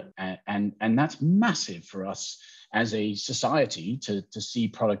year, and that's massive for us as a society to see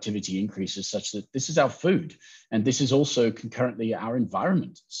productivity increases such that this is our food, and this is also concurrently our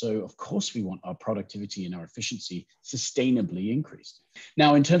environment. So of course we want our productivity and our efficiency sustainably increased.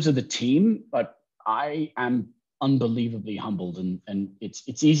 Now, in terms of the team, I am unbelievably humbled, and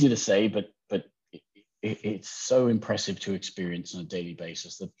it's easy to say, but it's so impressive to experience on a daily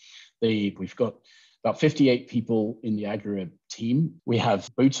basis that we've got about 58 people in the AgriWebb team. We have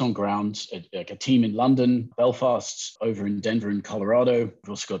boots on ground, like a team in London, Belfast, over in Denver in Colorado. We've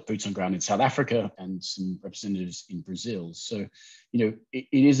also got boots on ground in South Africa and some representatives in Brazil. So, it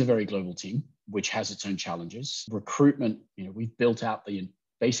is a very global team, which has its own challenges. Recruitment, we've built out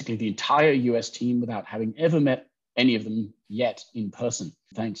basically the entire US team without having ever met any of them yet in person,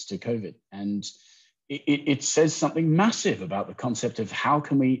 thanks to COVID. And it says something massive about the concept of how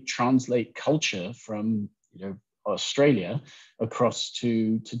can we translate culture from, Australia across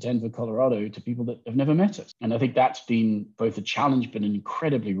to Denver, Colorado, to people that have never met us. And I think that's been both a challenge, but an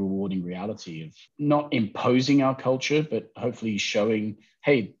incredibly rewarding reality of not imposing our culture, but hopefully showing,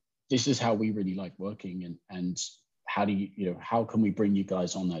 hey, this is how we really like working, and how do how can we bring you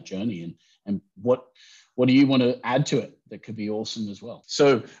guys on that journey, and what do you want to add to it that could be awesome as well?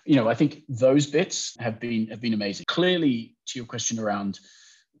 So, I think those bits have been amazing. Clearly, to your question around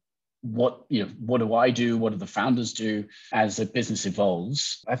what do I do? What do the founders do as the business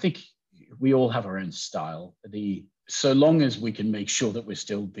evolves? I think we all have our own style. So long as we can make sure that we're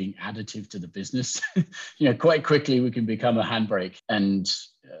still being additive to the business, quite quickly we can become a handbrake. And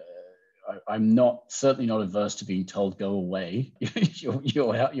I'm certainly not averse to being told, go away.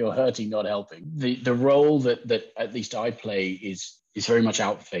 You're hurting, not helping. The role that at least I play is very much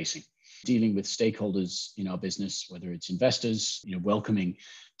out facing, dealing with stakeholders in our business, whether it's investors, welcoming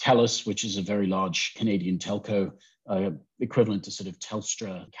TELUS, which is a very large Canadian telco, equivalent to sort of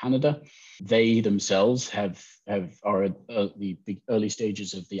Telstra Canada. They themselves are at the big early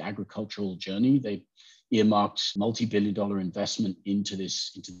stages of the agricultural journey. They earmarked multi-billion-dollar investment into the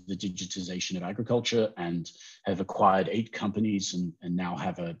digitization of agriculture, and have acquired 8 companies, and now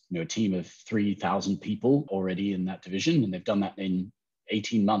have a team of 3,000 people already in that division, and they've done that in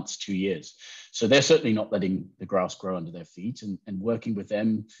 18 months, 2 years. So they're certainly not letting the grass grow under their feet, and working with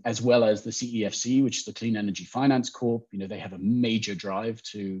them, as well as the CEFC, which is the Clean Energy Finance Corp. They have a major drive,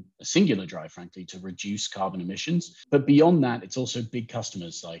 a singular drive, frankly, to reduce carbon emissions. But beyond that, it's also big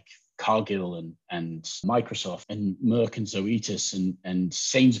customers like Cargill and Microsoft and Merck and Zoetis and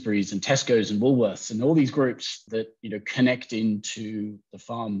Sainsbury's and Tesco's and Woolworths, and all these groups that connect into the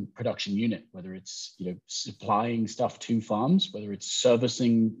farm production unit, whether it's supplying stuff to farms, whether it's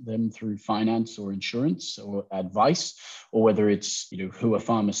servicing them through finance or insurance or advice, or whether it's who a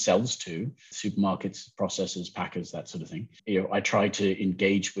farmer sells to, supermarkets, processors, packers, that sort of thing. I try to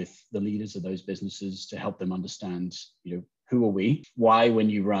engage with the leaders of those businesses to help them understand who are we? Why, when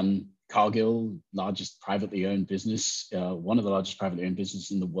you run Cargill, largest privately owned business, one of the largest privately owned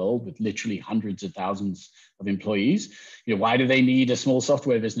businesses in the world, with literally hundreds of thousands of employees, why do they need a small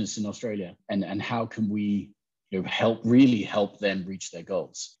software business in Australia? And how can we help them reach their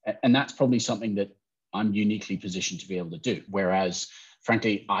goals? And that's probably something that I'm uniquely positioned to be able to do. Whereas,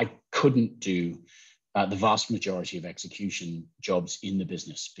 frankly, I couldn't do the vast majority of execution jobs in the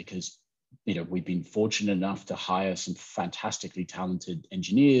business, because we've been fortunate enough to hire some fantastically talented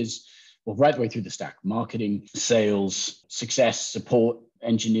engineers, right the way through the stack: marketing, sales, success, support,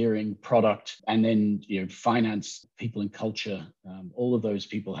 engineering, product, and then finance, people, and culture. All of those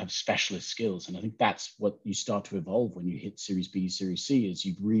people have specialist skills, and I think that's what you start to evolve when you hit Series B, Series C. Is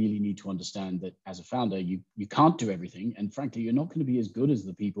you really need to understand that as a founder, you can't do everything, and frankly, you're not going to be as good as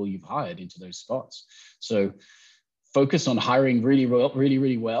the people you've hired into those spots. So focus on hiring really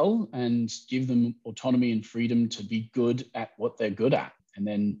well, and give them autonomy and freedom to be good at what they're good at. And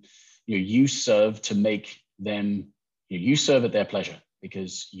then, you serve to make them, you serve at their pleasure,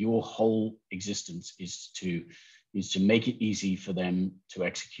 because your whole existence is to make it easy for them to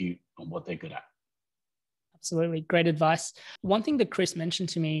execute on what they're good at. Absolutely. Great advice. One thing that Chris mentioned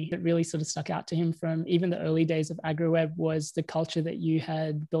to me that really sort of stuck out to him from even the early days of AgriWebb was the culture that you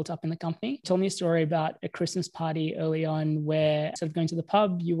had built up in the company. He told me a story about a Christmas party early on where, instead of going to the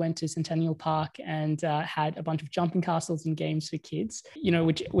pub, you went to Centennial Park and had a bunch of jumping castles and games for kids,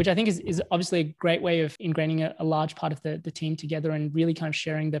 which I think is obviously a great way of ingraining a large part of the team together, and really kind of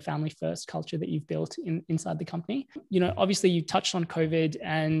sharing the family first culture that you've built inside the company. Obviously you touched on COVID,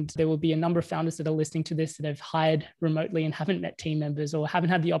 and there will be a number of founders that are listening to this that have hired remotely and haven't met team members, or haven't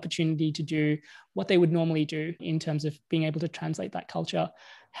had the opportunity to do what they would normally do in terms of being able to translate that culture.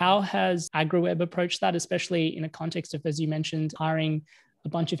 How has AgriWebb approached that, especially in a context of, as you mentioned, hiring a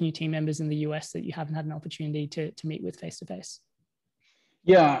bunch of new team members in the US that you haven't had an opportunity to meet with face to face?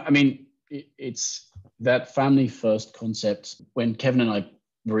 Yeah, I mean, it's that family first concept. When Kevin and I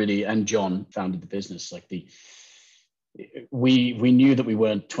and John founded the business, we knew that we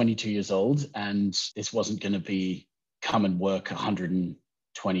weren't 22 years old, and this wasn't going to be come and work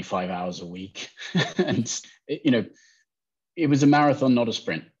 125 hours a week. And it was a marathon, not a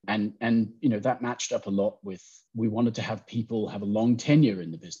sprint. And that matched up a lot with, we wanted to have people have a long tenure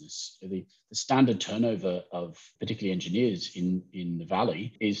in the business. The standard turnover of particularly engineers in the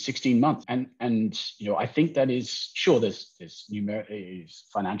Valley is 16 months. And I think that is, sure, there's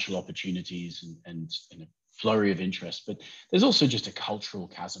financial opportunities and flurry of interest, but there's also just a cultural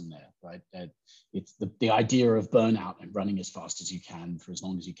chasm there, right? That it's the idea of burnout and running as fast as you can for as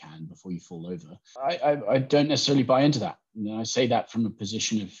long as you can before you fall over. I don't necessarily buy into that. And I say that from a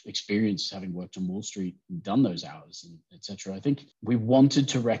position of experience, having worked on Wall Street and done those hours, and et cetera. I think we wanted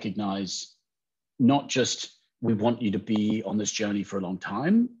to recognize not just we want you to be on this journey for a long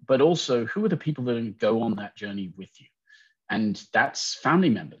time, but also who are the people that are going to go on that journey with you? And that's family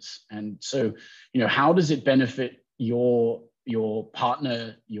members. And so, how does it benefit your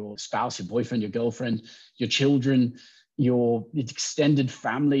partner, your spouse, your boyfriend, your girlfriend, your children, your extended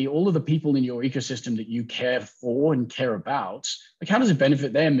family, all of the people in your ecosystem that you care for and care about? Like, how does it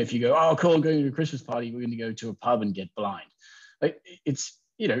benefit them if you go, oh, cool, I'm going to a Christmas party, we're going to go to a pub and get blind? Like,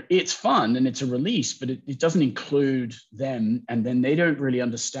 it's fun and it's a release, but it doesn't include them. And then they don't really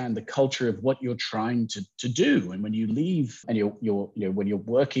understand the culture of what you're trying to do. And when you leave and when you're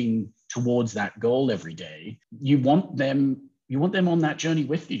working towards that goal every day, you want them on that journey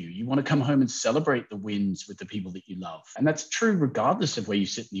with you. You want to come home and celebrate the wins with the people that you love. And that's true regardless of where you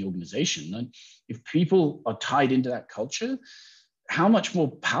sit in the organization. And if people are tied into that culture, how much more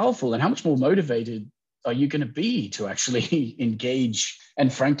powerful and how much more motivated are you going to be to actually engage?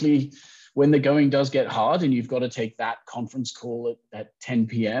 And frankly, when the going does get hard and you've got to take that conference call at 10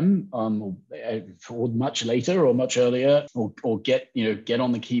 p.m. Or much later or much earlier, or get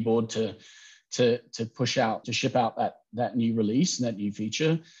on the keyboard to ship out that new release and that new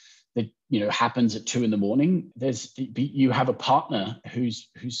feature that happens at 2 a.m. You have a partner who's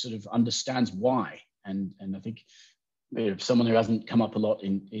sort of understands why, and I think someone who hasn't come up a lot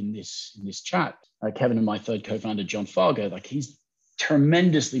in this chat, Kevin and my third co-founder, John Fargo, like he's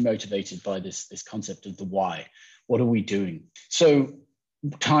tremendously motivated by this concept of the why. What are we doing? So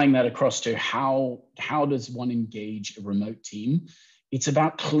tying that across to how does one engage a remote team? It's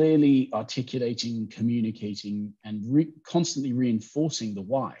about clearly articulating, communicating, and constantly reinforcing the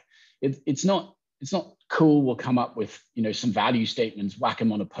why. It's not cool. We'll come up with some value statements, whack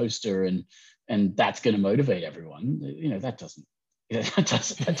them on a poster, and that's going to motivate everyone. That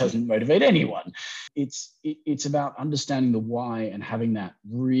doesn't motivate anyone. It's about understanding the why and having that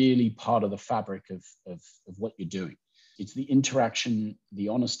really part of the fabric of what you're doing. It's the interaction, the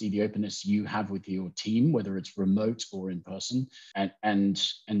honesty, the openness you have with your team, whether it's remote or in person, and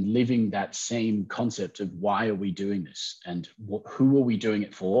living that same concept of why are we doing this, and who are we doing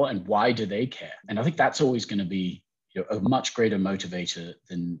it for, and why do they care? And I think that's always going to be a much greater motivator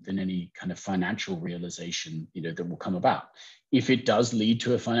than any kind of financial realization that will come about. If it does lead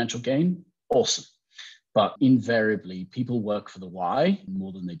to a financial gain, awesome. But invariably, people work for the why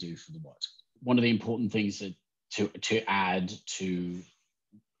more than they do for the what. One of the important things that to add to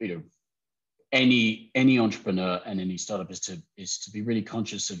any entrepreneur and any startup is to be really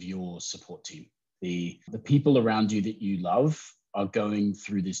conscious of your support team. The people around you that you love are going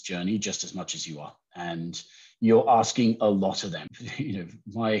through this journey just as much as you are, and you're asking a lot of them.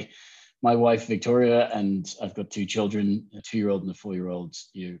 My wife Victoria, and I've got 2 children, a 2-year-old and a 4-year-old.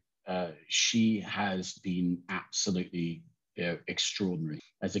 She has been absolutely extraordinary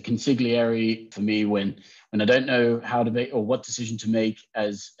as a consigliere for me when I don't know how to make or what decision to make,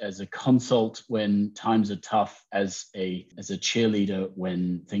 as a consult when times are tough, as a cheerleader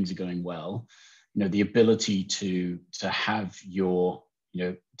when things are going well. The ability to have your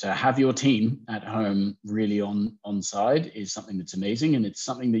team at home really on side is something that's amazing, and it's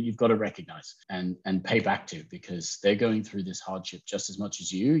something that you've got to recognize and pay back to, because they're going through this hardship just as much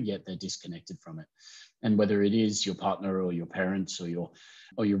as you, yet they're disconnected from it. And whether it is your partner or your parents or your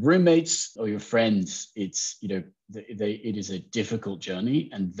roommates or your friends, it is a difficult journey,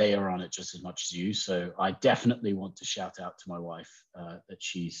 and they are on it just as much as you. So I definitely want to shout out to my wife that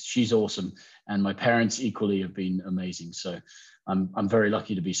she's awesome, and my parents equally have been amazing. So I'm very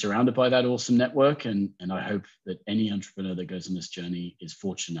lucky to be surrounded by that awesome network, and I hope that any entrepreneur that goes on this journey is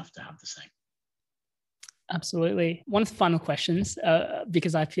fortunate enough to have the same. Absolutely. One of the final questions,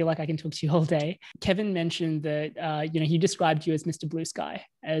 because I feel like I can talk to you all day. Kevin mentioned that, he described you as Mr. Blue Sky,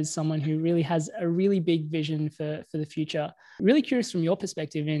 as someone who really has a really big vision for the future. Really curious from your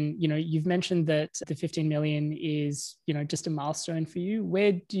perspective, and, you've mentioned that the 15 million is, just a milestone for you.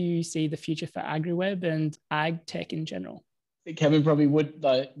 Where do you see the future for AgriWebb and Agtech in general? Kevin probably would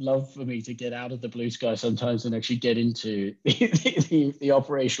love for me to get out of the blue sky sometimes and actually get into the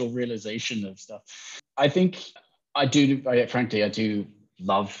operational realization of stuff. I think I do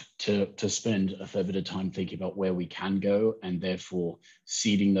love to spend a fair bit of time thinking about where we can go, and therefore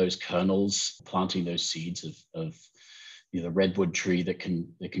seeding those kernels, planting those seeds of the redwood tree that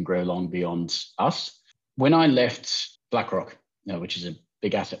can grow long beyond us. When I left BlackRock, which is a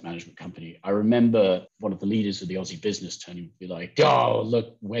big asset management company. I remember one of the leaders of the Aussie business turning to be like, oh,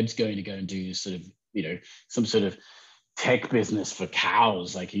 look, Webb's going to go and do sort of, some sort of tech business for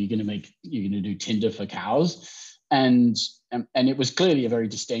cows. Like, you're going to do Tinder for cows. And it was clearly a very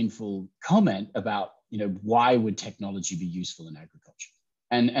disdainful comment about, why would technology be useful in agriculture?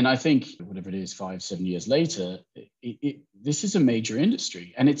 And I think whatever it is, 5-7 years later, this is a major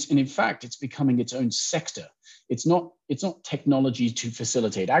industry, and in fact it's becoming its own sector. It's not technology to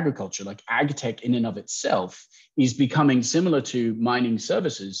facilitate agriculture. Like, Agtech in and of itself is becoming similar to mining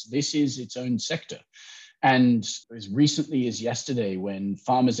services. This is its own sector. And as recently as yesterday, when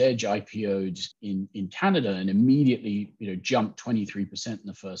Farmers Edge IPO'd in Canada and immediately jumped 23% in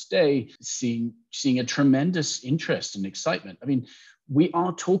the first day, seeing a tremendous interest and excitement. I mean, we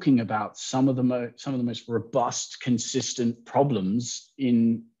are talking about some of the most robust, consistent problems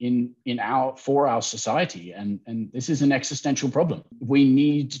for our society, and this is an existential problem. We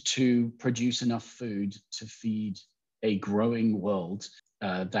need to produce enough food to feed a growing world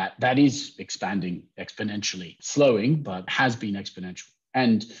that is expanding exponentially, slowing, but has been exponential,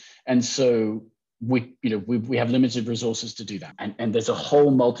 and so we have limited resources to do that, and there's a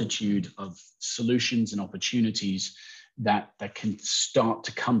whole multitude of solutions and opportunities that can start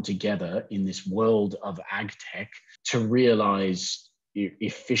to come together in this world of ag tech to realize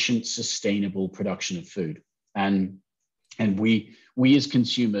efficient, sustainable production of food. And we as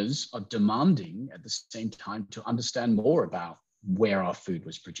consumers are demanding at the same time to understand more about where our food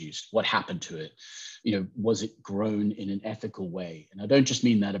was produced, what happened to it, was it grown in an ethical way? And I don't just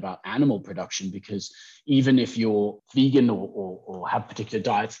mean that about animal production, because even if you're vegan or have particular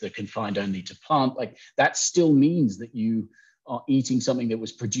diets that are confined only to plant, like, that still means that you are eating something that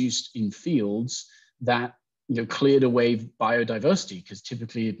was produced in fields that cleared away biodiversity, because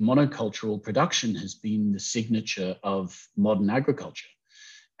typically monocultural production has been the signature of modern agriculture.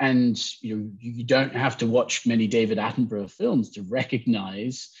 And you don't have to watch many David Attenborough films to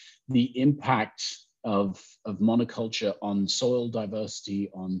recognize the impact of monoculture on soil diversity,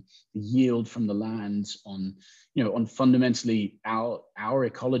 on the yield from the land, on fundamentally our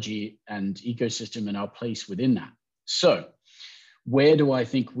ecology and ecosystem and our place within that. So where do I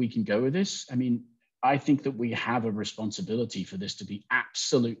think we can go with this? I mean, I think that we have a responsibility for this to be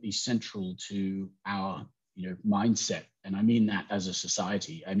absolutely central to our mindset. And I mean that as a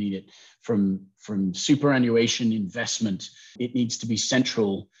society. I mean it from superannuation investment. It needs to be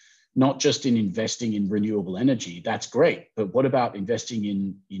central, not just in investing in renewable energy. That's great. But what about investing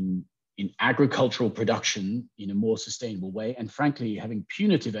in agricultural production in a more sustainable way? And frankly, having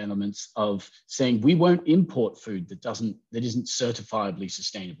punitive elements of saying we won't import food that isn't certifiably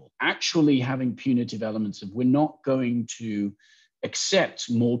sustainable. Actually having punitive elements of we're not going to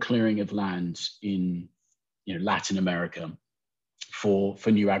accept more clearing of land in Latin America for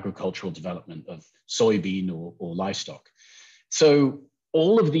new agricultural development of soybean or livestock. So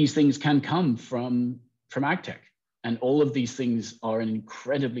all of these things can come from Agtech, and all of these things are an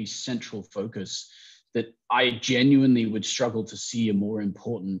incredibly central focus that I genuinely would struggle to see a more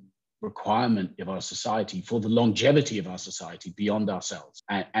important requirement of our society for the longevity of our society beyond ourselves.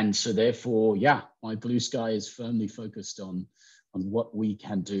 And so therefore, my blue sky is firmly focused on what we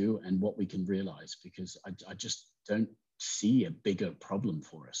can do and what we can realize, because I just don't see a bigger problem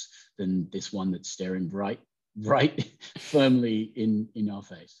for us than this one that's staring right firmly in our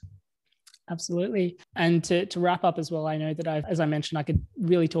face. Absolutely. And to wrap up as well, I know that as I mentioned, I could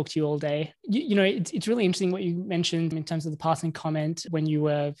really talk to you all day. It's really interesting what you mentioned in terms of the passing comment when you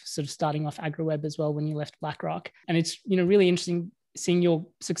were sort of starting off AgriWebb as well, when you left BlackRock. And it's, really interesting seeing your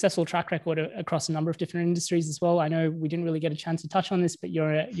successful track record across a number of different industries as well. I know we didn't really get a chance to touch on this, but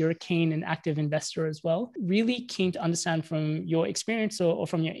you're a keen and active investor as well. Really keen to understand from your experience or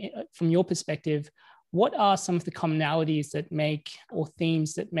from your perspective, what are some of the commonalities that make, or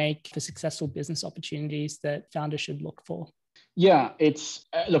themes that make, for successful business opportunities that founders should look for? Yeah, it's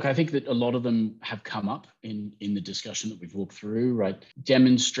look, I think that a lot of them have come up in the discussion that we've walked through, right?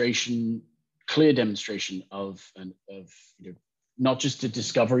 Clear demonstration of not just a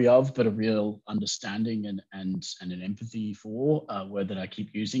discovery of, but a real understanding and an empathy for, word that I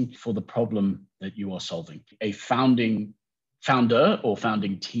keep using, for the problem that you are solving. A founder or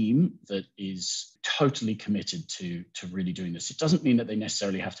founding team that is totally committed to really doing this. It doesn't mean that they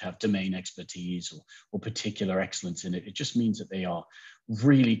necessarily have to have domain expertise or particular excellence in it. It just means that they are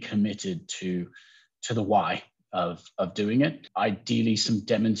really committed to the why of doing it. Ideally, some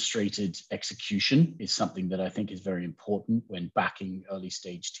demonstrated execution is something that I think is very important when backing early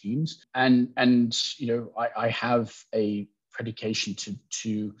stage teams. And I have a predication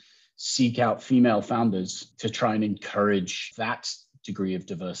to seek out female founders to try and encourage that degree of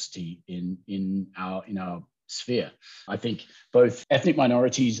diversity in our sphere. I think both ethnic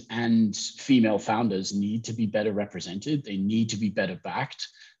minorities and female founders need to be better represented. They need to be better backed.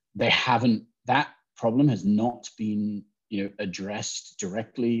 That problem has not been addressed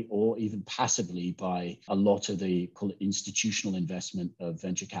directly or even passively by a lot of the, call it, institutional investment of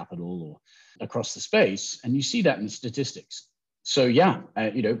venture capital or across the space. And you see that in the statistics. So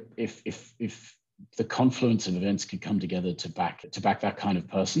if the confluence of events could come together to back that kind of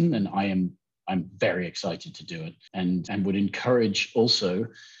person, then I'm very excited to do it, and would encourage also,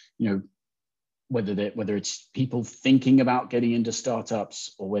 whether it's people thinking about getting into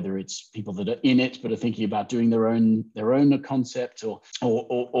startups, or whether it's people that are in it but are thinking about doing their own concept, or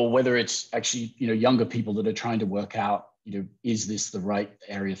whether it's actually younger people that are trying to work out is this the right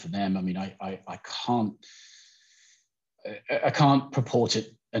area for them. I mean, I can't purport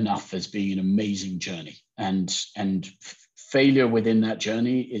it enough as being an amazing journey, and failure within that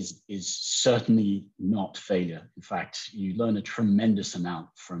journey is certainly not failure. In fact, you learn a tremendous amount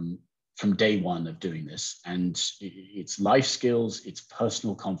from day one of doing this, and it's life skills, it's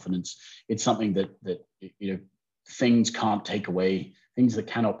personal confidence, it's something that things that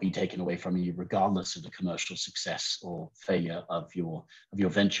cannot be taken away from you, regardless of the commercial success or failure of your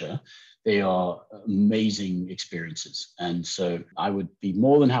venture. They are amazing experiences. And so I would be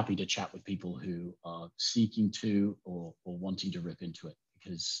more than happy to chat with people who are seeking to or wanting to rip into it,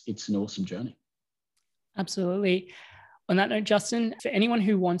 because it's an awesome journey. Absolutely. On that note, Justin, for anyone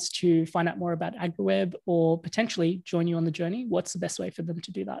who wants to find out more about AgriWebb or potentially join you on the journey, what's the best way for them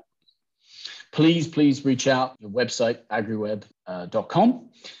to do that? Please reach out. The website, agrywebb.com,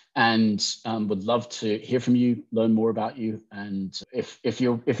 and would love to hear from you, learn more about you. And if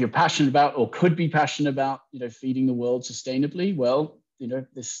you're passionate about, or could be passionate about, feeding the world sustainably, well,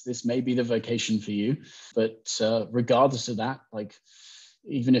 this may be the vocation for you. But regardless of that,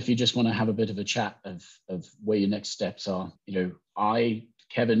 even if you just want to have a bit of a chat of where your next steps are,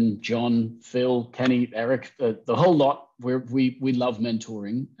 Kevin, John, Phil, Kenny, Eric, the whole lot, we love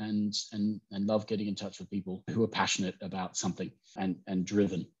mentoring and love getting in touch with people who are passionate about something and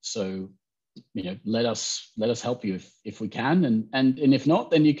driven. So, let us help you if we can, and if not,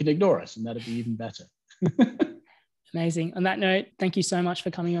 then you can ignore us, and that'd be even better. Amazing. On that note, thank you so much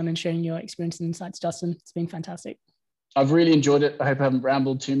for coming on and sharing your experience and insights, Justin. It's been fantastic. I've really enjoyed it. I hope I haven't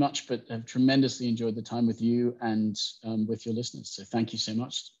rambled too much, but I've tremendously enjoyed the time with you and with your listeners. So thank you so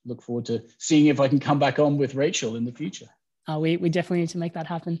much. Look forward to seeing if I can come back on with Rachel in the future. We definitely need to make that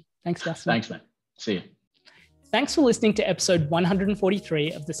happen. Thanks, Justin. Thanks, man. See you. Thanks for listening to episode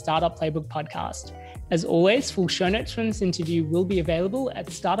 143 of the Startup Playbook podcast. As always, full show notes from this interview will be available at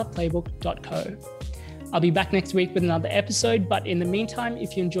startupplaybook.co. I'll be back next week with another episode, but in the meantime,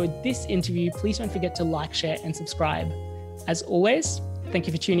 if you enjoyed this interview, please don't forget to like, share, and subscribe. As always, thank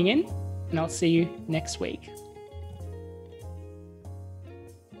you for tuning in, and I'll see you next week.